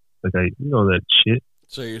young. Like, that shit.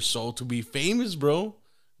 So your soul to be famous, bro.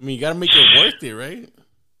 I mean, you gotta make it worth it, right?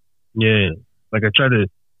 Yeah. Like, I try to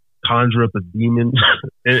conjure up a demon.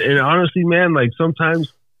 and honestly, man, like,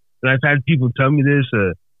 sometimes, and I've had people tell me this,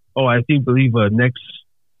 I believe next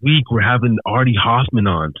week we're having Artie Hoffman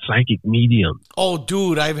on, psychic medium. Oh,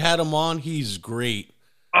 dude, I've had him on. He's great.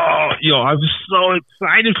 Oh, I'm so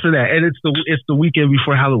excited for that. And it's the weekend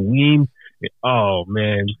before Halloween. Oh,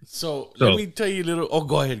 man. So let me tell you a little. Oh,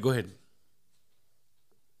 go ahead. Oh,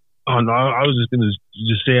 no, I was just going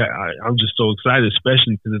to say I'm just so excited,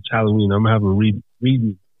 especially because it's Halloween. I'm going to have a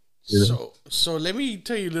reading. So let me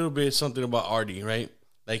tell you a little bit something about Artie, right?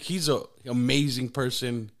 Like, he's an amazing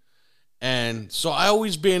person. And so I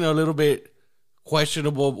always been a little bit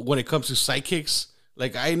questionable when it comes to psychics.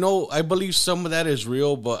 Like I believe some of that is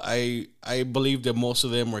real, but I believe that most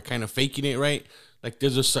of them are kind of faking it, right? Like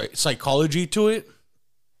there's a psychology to it.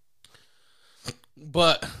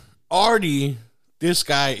 But Artie, this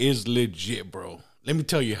guy is legit, bro. Let me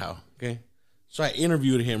tell you how, okay? So I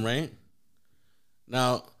interviewed him, right?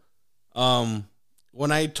 Now,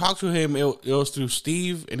 when I talked to him, it was through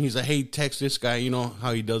Steve, and he's like, hey, text this guy, you know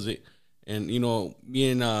how he does it. And, you know,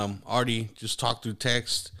 me and Artie just talked through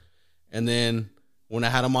text. And then when I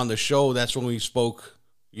had him on the show, that's when we spoke,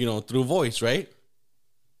 you know, through voice, right?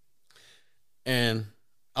 And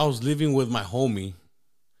I was living with my homie.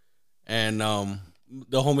 And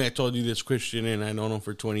the homie I told you this, Christian, and I known him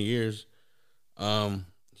for 20 years.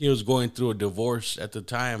 He was going through a divorce at the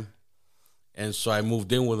time. And so I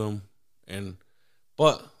moved in with him.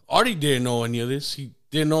 But Artie didn't know any of this. He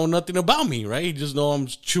didn't know nothing about me, right? He just know I'm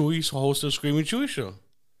Chewy, host of Screaming Chewy Show.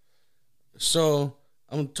 So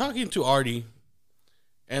I'm talking to Artie,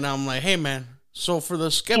 and I'm like, hey, man, so for the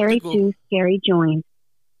skeptical... Scary join.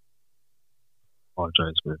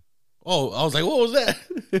 Apologize, man. Oh, I was like, what was that?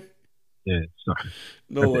 Yeah, sorry.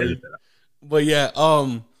 No worries. But yeah,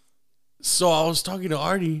 so I was talking to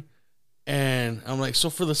Artie, and I'm like, so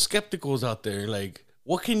for the skepticals out there, like,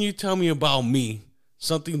 what can you tell me about me?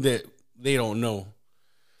 Something that they don't know.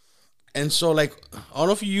 And so, like, I don't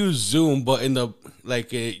know if you use Zoom, but in the, like,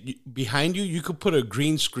 behind you, you could put a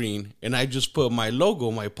green screen, and I just put my logo,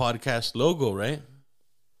 my podcast logo, right?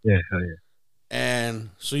 Yeah, hell yeah. And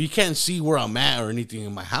so you can't see where I'm at or anything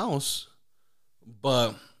in my house,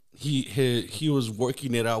 but he was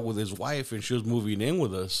working it out with his wife, and she was moving in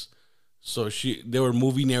with us. So they were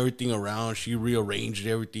moving everything around. She rearranged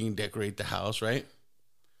everything, decorate the house, right?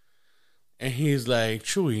 And he's like,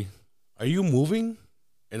 Chewy, are you moving?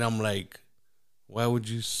 And I'm like, why would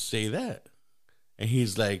you say that? And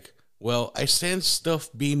he's like, well, I sense stuff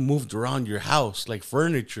being moved around your house, like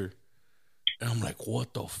furniture. And I'm like,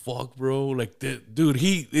 what the fuck, bro? Like, dude,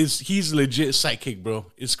 he's legit psychic, bro.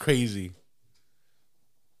 It's crazy.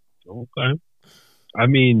 Okay. I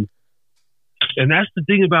mean, and that's the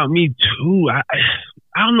thing about me too. I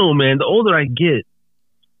don't know, man. The older I get,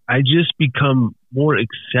 I just become more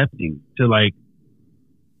accepting to like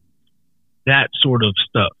that sort of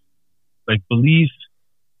stuff, like belief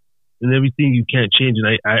and everything you can't change.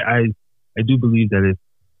 And I do believe that if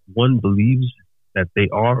one believes that they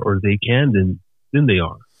are or they can, then they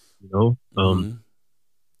are. You know,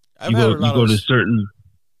 you go to certain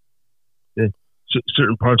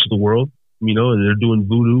parts of the world, you know, and they're doing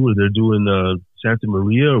voodoo or they're doing Santa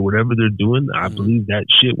Maria or whatever they're doing. I believe that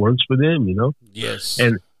shit works for them, you know. Yes,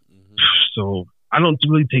 and so I don't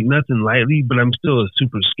really take nothing lightly, but I'm still a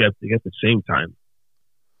super skeptic at the same time,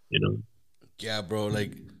 you know. Yeah, bro.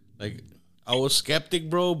 Like I was skeptic,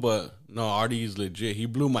 bro, but no, Artie is legit. He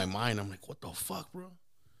blew my mind. I'm like, what the fuck, bro?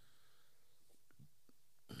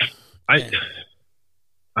 I've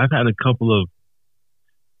had a couple of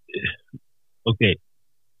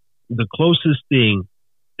the closest thing,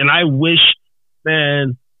 and I wish,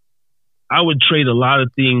 man, I would trade a lot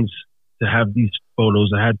of things to have these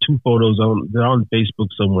photos. I had 2 photos they're on Facebook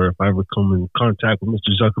somewhere. If I ever come in contact with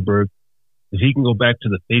Mr. Zuckerberg, if he can go back to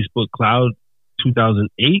the Facebook cloud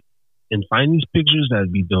 2008 and find these pictures,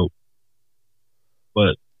 that'd be dope.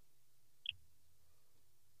 But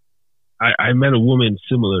I met a woman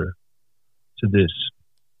similar to this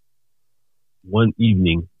one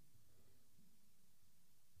evening,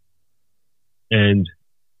 and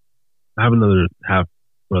I have another half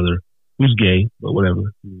brother who's gay, but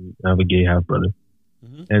whatever. I have a gay half brother,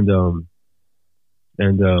 and I'm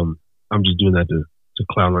just doing that to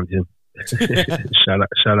clown on him.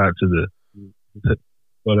 shout out to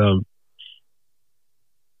but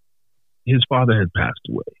his father had passed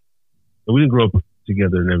away, and we didn't grow up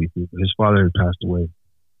together and everything. But his father had passed away.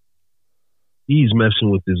 He's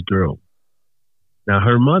messing with this girl. Now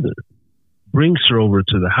her mother brings her over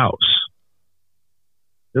to the house.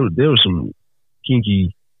 There was some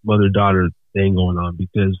kinky mother-daughter thing going on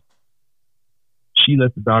because she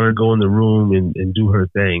let the daughter go in the room and do her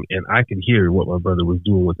thing. And I could hear what my brother was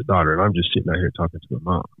doing with the daughter. And I'm just sitting out here talking to my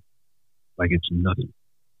mom. Like it's nothing.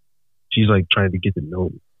 She's like trying to get to know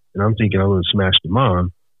me. And I'm thinking I'm going to smash the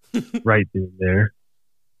mom right then and there.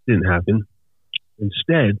 Didn't happen.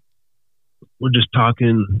 Instead, we're just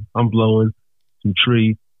talking. I'm blowing some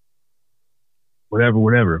tree,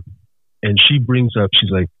 whatever. And she brings up,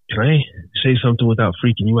 she's like, can I say something without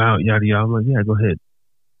freaking you out? Yada, yada. I'm like, yeah, go ahead.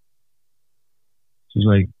 She's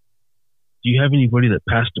like, do you have anybody that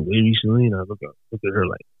passed away recently? And I look at her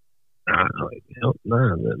like, nah, like, hell,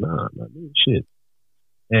 nah, not me, shit.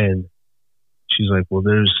 And she's like, well,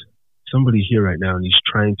 there's somebody here right now and he's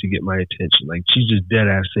trying to get my attention. Like, she's just dead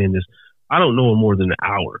ass saying this. I don't know him more than an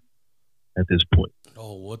hour at this point.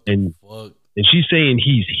 Oh, what the fuck? And she's saying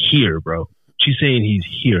he's here, bro. She's saying he's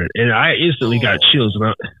here. And I instantly got chills.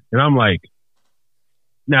 And I'm like,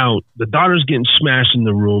 now the daughter's getting smashed in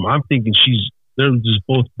the room. I'm thinking they're just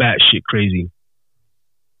both batshit crazy.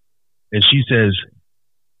 And she says,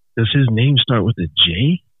 does his name start with a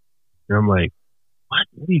J? And I'm like, what?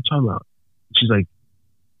 What are you talking about? She's like,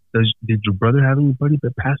 did your brother have anybody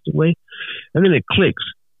that passed away? And then it clicks.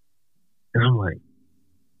 And I'm like,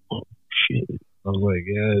 oh, shit. I was like,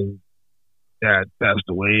 yeah, Dad passed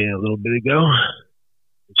away a little bit ago.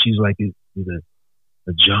 And she's like, is it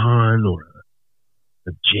a John or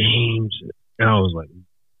a James? And I was like,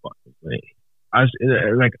 fucking way. I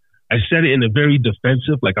said it in a very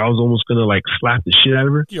defensive, like I was almost gonna like slap the shit out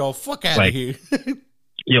of her. Yo, fuck out of here.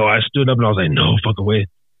 Yo, I stood up and I was like, no fucking way.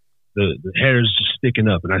 The hair's just sticking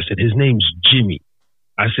up, and I said, his name's Jimmy.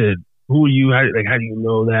 I said, who are you? How do you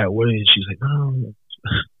know that? What is? She's like, oh,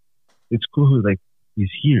 it's cool. Like, he's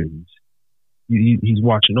here. He's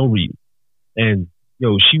watching over you. And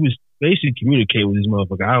yo, she was basically communicating with this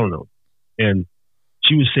motherfucker. I don't know. And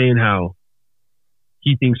she was saying how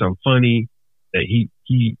he thinks I'm funny, that he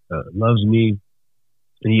loves me,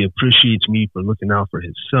 and he appreciates me for looking out for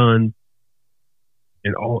his son,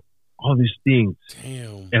 and all these things.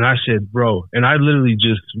 Damn. And I said, bro, and I literally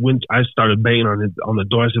just I started banging on the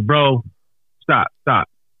door. I said, bro, stop.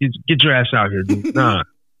 Get your ass out here, dude. Nah.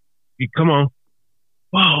 Come on.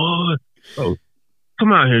 Whoa. Oh,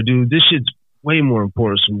 come out here, dude. This shit's way more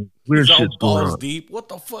important. Some weird shit's going on. Deep. What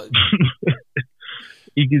the fuck?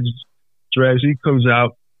 He gets dressed. He comes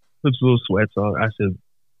out, puts little sweats on. I said,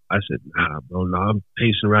 nah, bro, no. I'm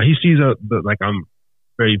pacing around. He sees like I'm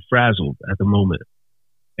very frazzled at the moment.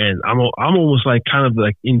 And I'm almost like kind of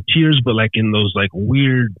like in tears, but like in those like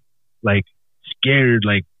weird, like scared,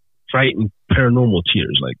 like frightened, paranormal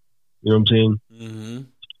tears. Like, you know what I'm saying? Mm-hmm.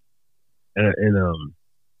 And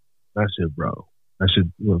I said, bro,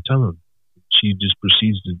 tell him. She just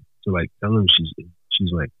proceeds to like tell him.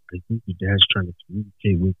 She's like, I think your dad's trying to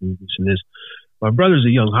communicate with me, this and this. My brother's a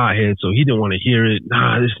young hothead, so he didn't want to hear it.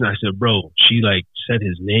 Nah, this and I said, bro, she like said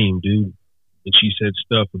his name, dude. And she said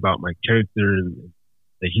stuff about my character and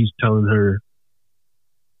that he's telling her.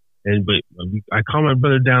 But I calmed my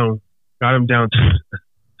brother down, got him down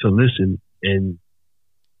to listen, and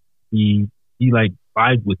he like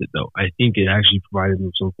vibed with it though. I think it actually provided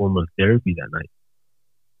him some form of therapy that night,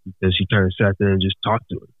 because he kind of sat there and just talked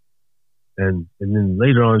to her. And then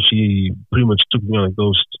later on, she pretty much took me on a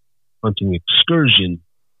ghost hunting excursion.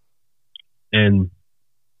 And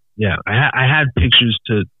yeah, I had pictures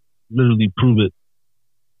to literally prove it,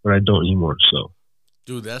 but I don't anymore. So,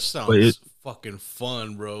 dude, that sounds fucking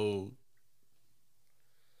fun, bro.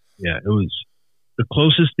 Yeah, it was the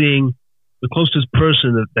closest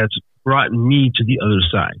person that's brought me to the other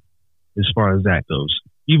side, as far as that goes.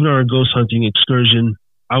 Even on our ghost hunting excursion,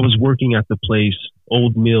 I was working at the place,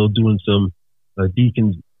 old mill, doing some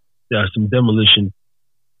some demolition,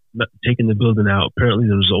 taking the building out. Apparently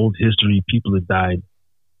there was old history, people had died.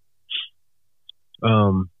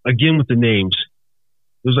 Again with the names,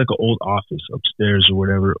 there's like an old office upstairs or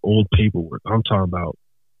whatever, old paperwork. I'm talking about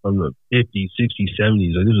from the 50s, 60s,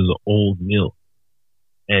 70s. Like, this is an old mill.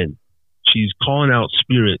 And she's calling out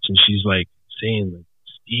spirits, and she's like saying like,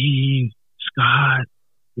 Steve, Scott,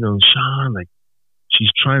 Sean, like,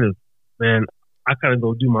 she's trying to, man, I kind of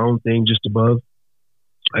go do my own thing just above.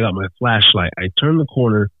 I got my flashlight. I turn the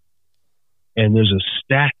corner, and there's a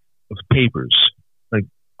stack of papers, like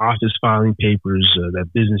office filing papers that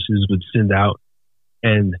businesses would send out.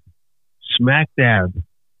 And smack dab,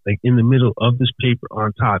 like in the middle of this paper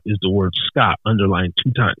on top, is the word Scott underlined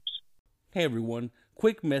 2 times. Hey everyone,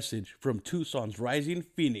 quick message from Tucson's Rising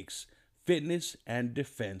Phoenix Fitness and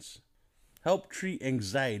Defense. Help treat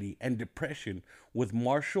anxiety and depression with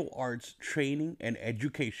martial arts training and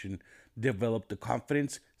education. Develop the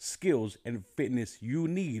confidence, skills, and fitness you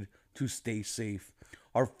need to stay safe.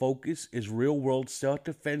 Our focus is real-world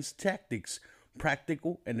self-defense tactics,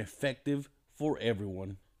 practical and effective for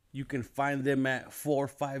everyone. You can find them at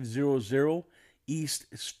 4500 East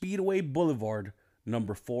Speedway Boulevard,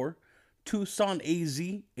 number 4, Tucson, AZ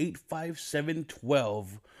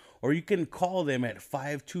 85712, or you can call them at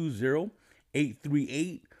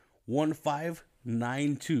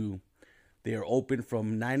 520-838-1592. They are open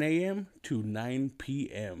from 9 a.m. to 9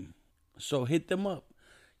 p.m. So hit them up.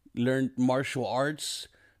 Learn martial arts,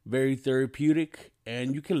 very therapeutic,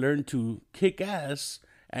 and you can learn to kick ass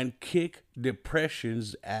and kick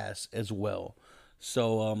depression's ass as well.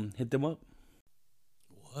 So hit them up.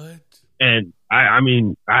 What? And I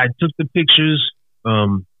mean, I took the pictures.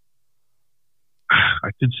 I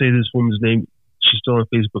could say this woman's name. She's still on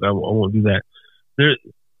Facebook. I won't do that.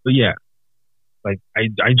 But yeah, like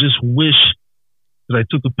I just wish, because I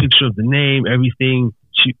took a picture of the name, everything.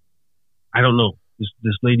 I don't know.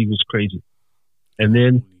 This lady was crazy. And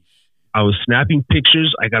then I was snapping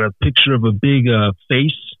pictures. I got a picture of a big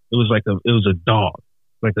face. It was a dog,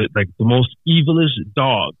 like the most evilest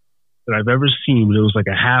dog that I've ever seen. But it was like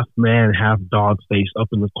a half man, half dog face up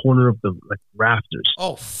in the corner of the rafters.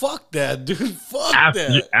 Oh, fuck that, dude! Fuck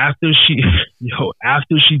that. After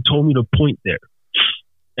she told me to point there,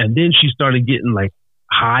 and then she started getting like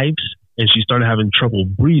hives, and she started having trouble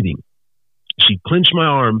breathing. She clenched my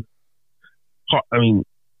arm.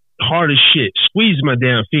 Hard as shit. Squeezed my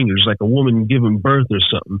damn fingers like a woman giving birth or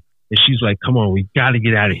something. And she's like, "Come on, we got to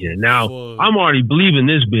get out of here." Now, I'm already believing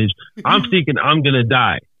this bitch. I'm thinking I'm going to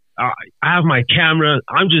die. I have my camera.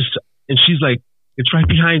 And she's like, "It's right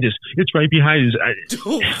behind us. It's right behind us."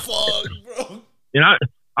 Dude, fuck, bro. And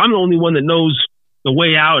I'm the only one that knows the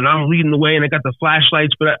way out, and I'm leading the way, and I got the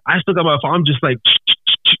flashlights, but I still got my phone. I'm just like,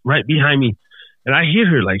 right behind me. And I hear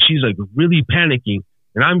her, like, she's like really panicking,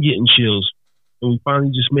 and I'm getting chills. And we finally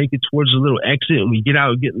just make it towards the little exit, and we get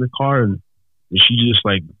out and get in the car, and she just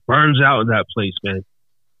like burns out of that place, man.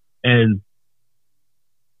 And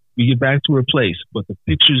we get back to her place, but the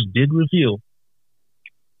pictures did reveal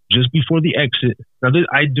just before the exit. Now,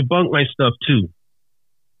 I debunked my stuff too.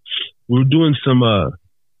 We were doing some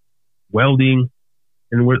welding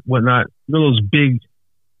and whatnot. You know those big,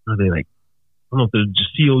 are they like, I don't know if they're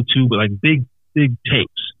just CO2, but like big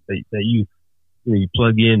tanks that you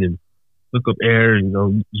plug in and hook up air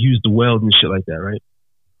and, use the weld and shit like that, right?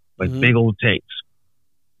 Like big old tanks.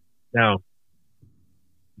 Now,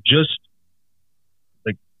 just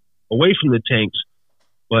like away from the tanks,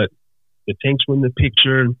 but the tanks were in the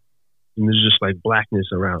picture and there's just like blackness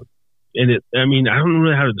around. And I don't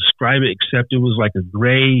know how to describe it except it was like a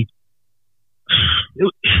gray,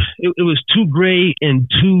 it was too gray and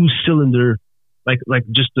too cylinder, like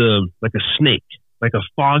just a snake, like a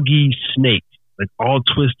foggy snake. Like all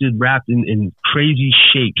twisted, wrapped in crazy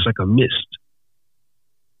shapes, like a mist.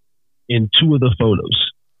 In two of the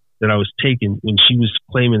photos that I was taking when she was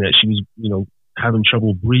claiming that she was, having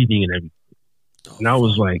trouble breathing and everything. And I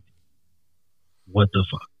was like, what the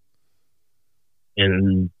fuck?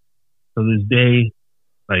 And to this day,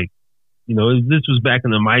 like, this was back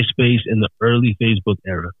in the MySpace and the early Facebook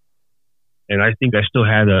era. And I think I still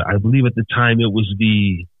had I believe at the time it wasn't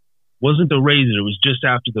the Razor. It was just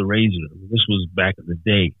after the Razor. This was back in the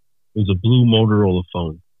day. It was a blue Motorola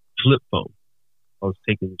phone, flip phone. I was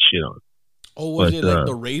taking the shit on. Oh, was it like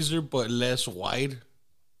the Razor but less wide?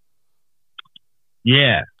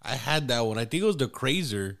 Yeah. I had that one. I think it was the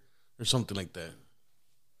Crazer or something like that.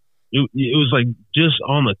 It was like just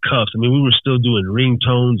on the cuffs. We were still doing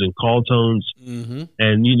ringtones and call tones. Mm-hmm.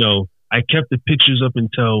 And, I kept the pictures up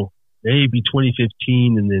until maybe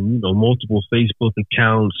 2015 and then, multiple Facebook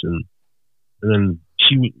accounts. And then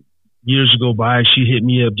years ago by, she hit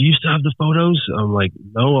me up. "Do you still have the photos?" I'm like,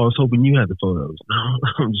 "No, I was hoping you had the photos." No,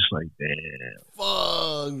 I'm just like, damn.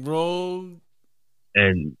 Fuck, bro.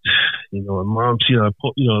 And, my mom,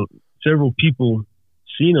 several people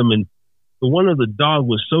seen them. And the one of the dog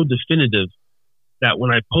was so definitive that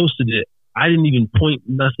when I posted it, I didn't even point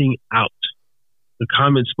nothing out. The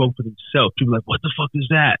comments spoke for themselves. People were like, "What the fuck is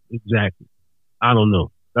that?" Exactly. I don't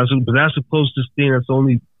know. That's the closest thing. That's the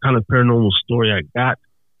only kind of paranormal story I got.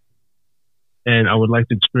 And I would like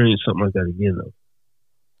to experience something like that again, though.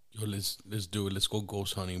 Yo, let's do it. Let's go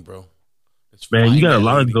ghost hunting, bro. Man, you got a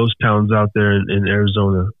lot of ghost towns out there in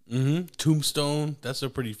Arizona. Mm-hmm. Tombstone. That's a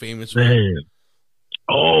pretty famous one.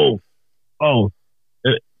 Oh.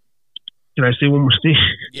 Can I say one more thing?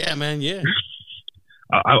 Yeah, man. Yeah.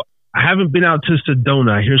 I haven't been out to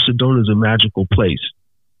Sedona. I hear Sedona is a magical place.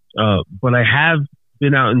 But I have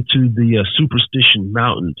been out into the Superstition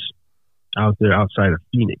Mountains out there outside of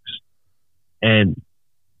Phoenix. And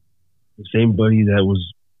the same buddy that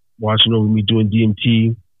was watching over me doing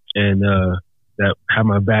DMT and that had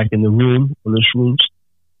my back in the room on the shrooms,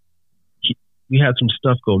 we had some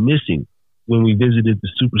stuff go missing when we visited the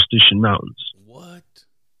Superstition Mountains. What?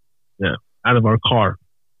 Yeah, out of our car.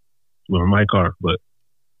 Or my car, but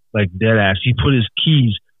like dead ass. He put his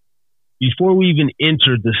keys before we even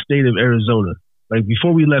entered the state of Arizona. Like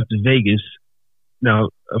before we left Vegas. Now,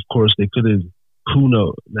 of course, they could have. Who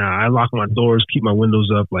knows? Now I lock my doors, keep my windows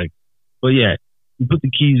up. But yeah, he put the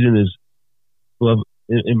keys in his glove,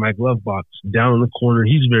 in my glove box, down in the corner.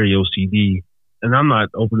 He's very OCD, and I'm not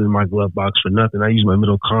opening my glove box for nothing. I use my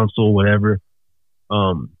middle console, whatever.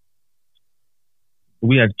 We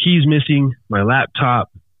we had keys missing, my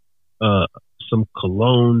laptop, some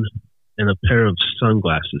cologne, and a pair of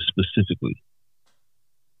sunglasses specifically.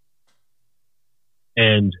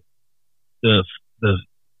 And the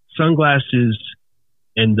sunglasses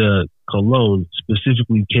and the cologne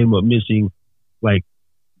specifically came up missing. Like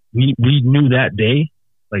we knew that day,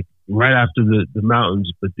 like right after the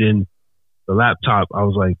mountains, but then the laptop, I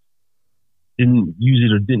was like, didn't use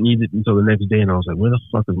it or didn't need it until the next day. And I was like, where the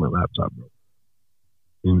fuck is my laptop, bro?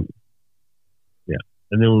 And yeah.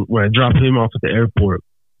 And then when I dropped him off at the airport,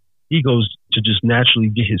 he goes to just naturally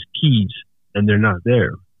get his keys and they're not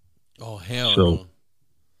there. Oh, hell so, no.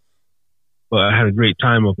 But I had a great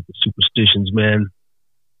time up at the Superstitions, man.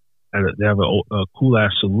 They have a cool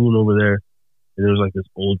ass saloon over there. And there was like this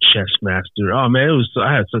old chess master. Oh man,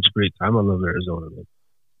 I had such a great time. I love Arizona, man.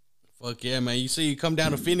 Fuck yeah, man. You say you come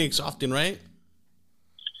down to Phoenix often, right?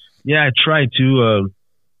 Yeah, I try to, at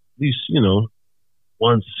least,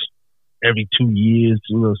 once every 2 years,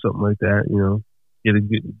 something like that, get a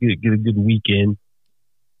good weekend,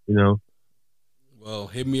 Well,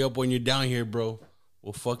 hit me up when you're down here, bro.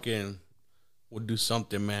 We'll do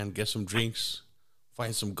something, man. Get some drinks,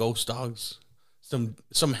 find some ghost dogs, some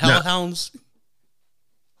hellhounds.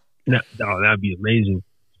 No, that'd be amazing.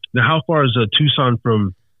 Now, how far is Tucson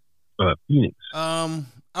from Phoenix? Hour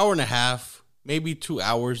and a half, maybe 2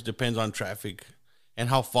 hours, depends on traffic and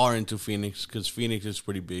how far into Phoenix, because Phoenix is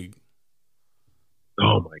pretty big.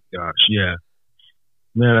 Oh my gosh, yeah,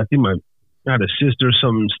 man. I think I had a sister or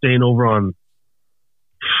something staying over on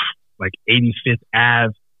like 85th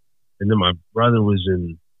Ave, and then my brother was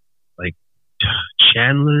in like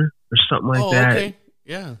Chandler or something like that. Okay,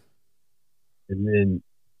 yeah. And then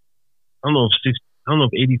I don't know if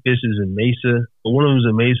 85th is in Mesa, but one of them was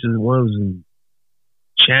in Mesa, one of them was in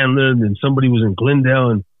Chandler, and then somebody was in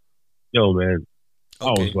Glendale. And yo, man,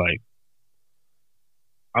 okay.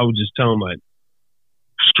 I would just tell them like,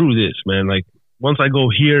 screw this, man. Like once I go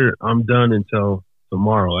here, I'm done until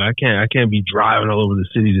tomorrow. I can't be driving all over the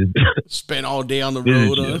city to spend all day on the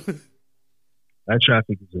road. That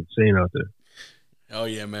traffic is insane out there. Oh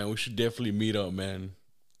yeah, man. We should definitely meet up, man.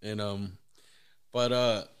 And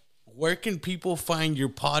but where can people find your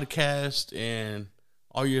podcast and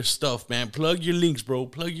all your stuff, man? Plug your links, bro.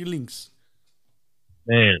 Plug your links.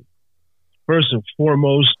 Man, first and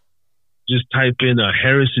foremost, just type in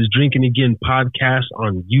Harris is Drinking Again podcast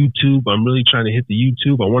on YouTube. I'm really trying to hit the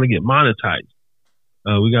YouTube. I want to get monetized.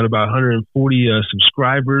 We got about 140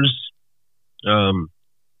 subscribers.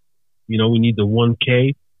 We need the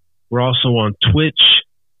 1K. We're also on Twitch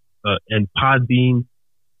and Podbean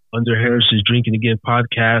under Harris is Drinking Again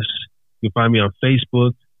podcast. You can find me on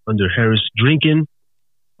Facebook under Harris Drinkin.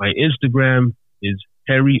 My Instagram is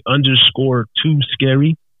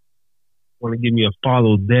Harry_2Scary. Want to give me a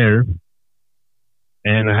follow there.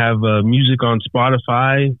 And I have music on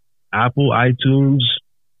Spotify, Apple, iTunes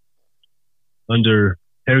under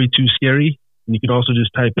Harry2Scary. And you can also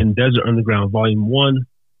just type in Desert Underground Volume 1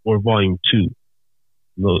 or Volume 2.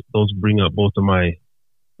 Those bring up both of my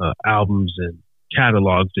albums and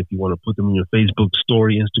catalogs if you want to put them in your Facebook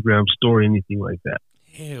story, Instagram story, anything like that.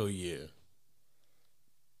 Hell yeah.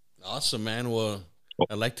 Awesome, man. Well,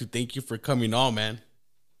 I'd like to thank you for coming on, man.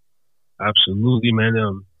 Absolutely, man.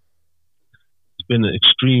 It's been an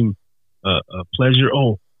extreme pleasure.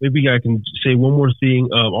 Oh, maybe I can say one more thing.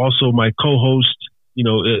 Also, my co-host,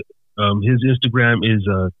 his Instagram is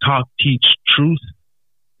Talk Teach Truth,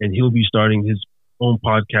 and he'll be starting his own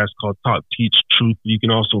podcast called Talk Teach Truth. You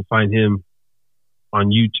can also find him on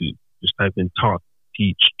YouTube. Just type in Talk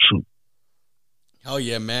Teach Truth. Hell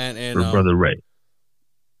yeah, man. And for Brother Ray.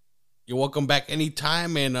 You're welcome back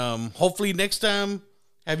anytime, and hopefully next time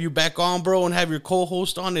have you back on, bro, and have your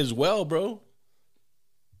co-host on as well, bro.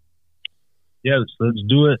 Yeah, let's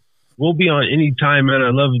do it. We'll be on anytime, man.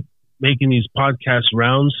 I love making these podcast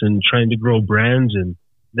rounds and trying to grow brands and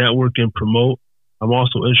network and promote. I'm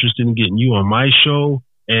also interested in getting you on my show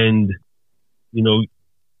and,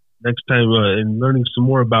 next time and learning some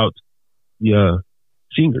more about the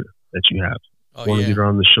singer that you have. I want to get her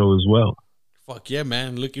on the show as well. Fuck yeah,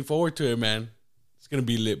 man. Looking forward to it, man. It's going to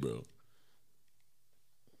be lit, bro.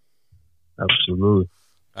 Absolutely.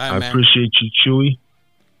 Right, I man. appreciate you, Chewy.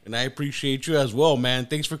 And I appreciate you as well, man.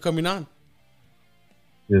 Thanks for coming on.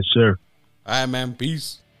 Yes, sir. All right, man.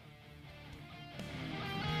 Peace.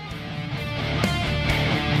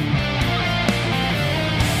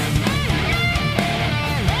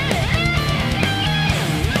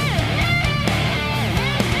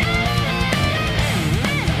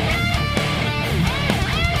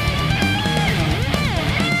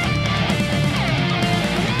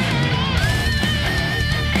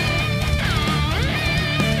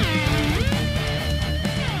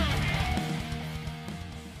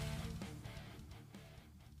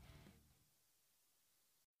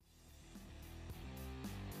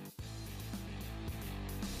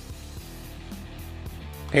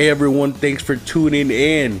 Hey everyone, thanks for tuning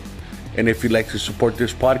in. And if you'd like to support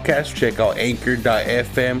this podcast, check out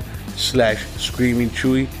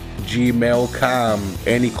anchor.fm/screamingchewy@gmail.com.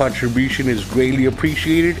 Any contribution is greatly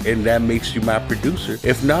appreciated, and that makes you my producer.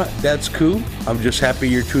 If not, that's cool. I'm just happy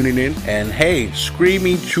you're tuning in. And hey,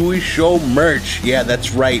 Screaming Chewy Show merch. Yeah,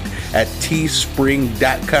 that's right, at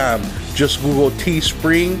teespring.com. Just Google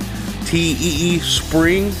Teespring, T-E-E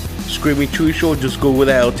Spring, Screaming Chewy Show. Just go with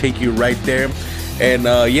that, it'll take you right there. And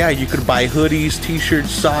yeah, you could buy hoodies,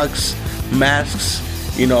 t-shirts, socks, masks.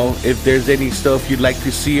 You know, if there's any stuff you'd like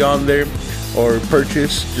to see on there or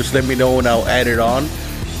purchase, just let me know and I'll add it on.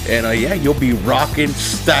 And yeah, you'll be rocking,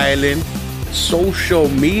 styling. Social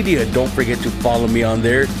media, don't forget to follow me on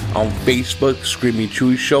there on Facebook, Screaming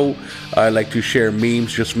Chewy Show. I like to share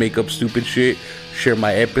memes, just make up stupid shit, share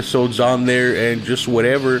my episodes on there, and just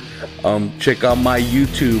whatever. Check out my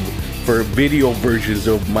YouTube for video versions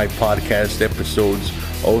of my podcast episodes.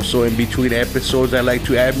 Also, in between episodes, I like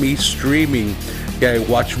to add me streaming. Yeah,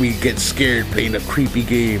 watch me get scared playing a creepy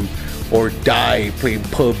game, or die playing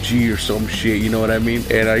PUBG or some shit, you know what I mean?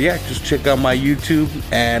 And yeah, just check out my YouTube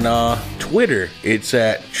and Twitter. It's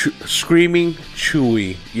at Screaming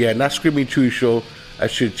Chewy. Yeah, not Screaming Chewy Show. I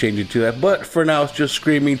should change it to that. But for now, it's just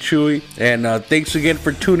Screaming Chewy. And thanks again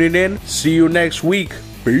for tuning in. See you next week.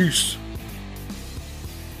 Peace.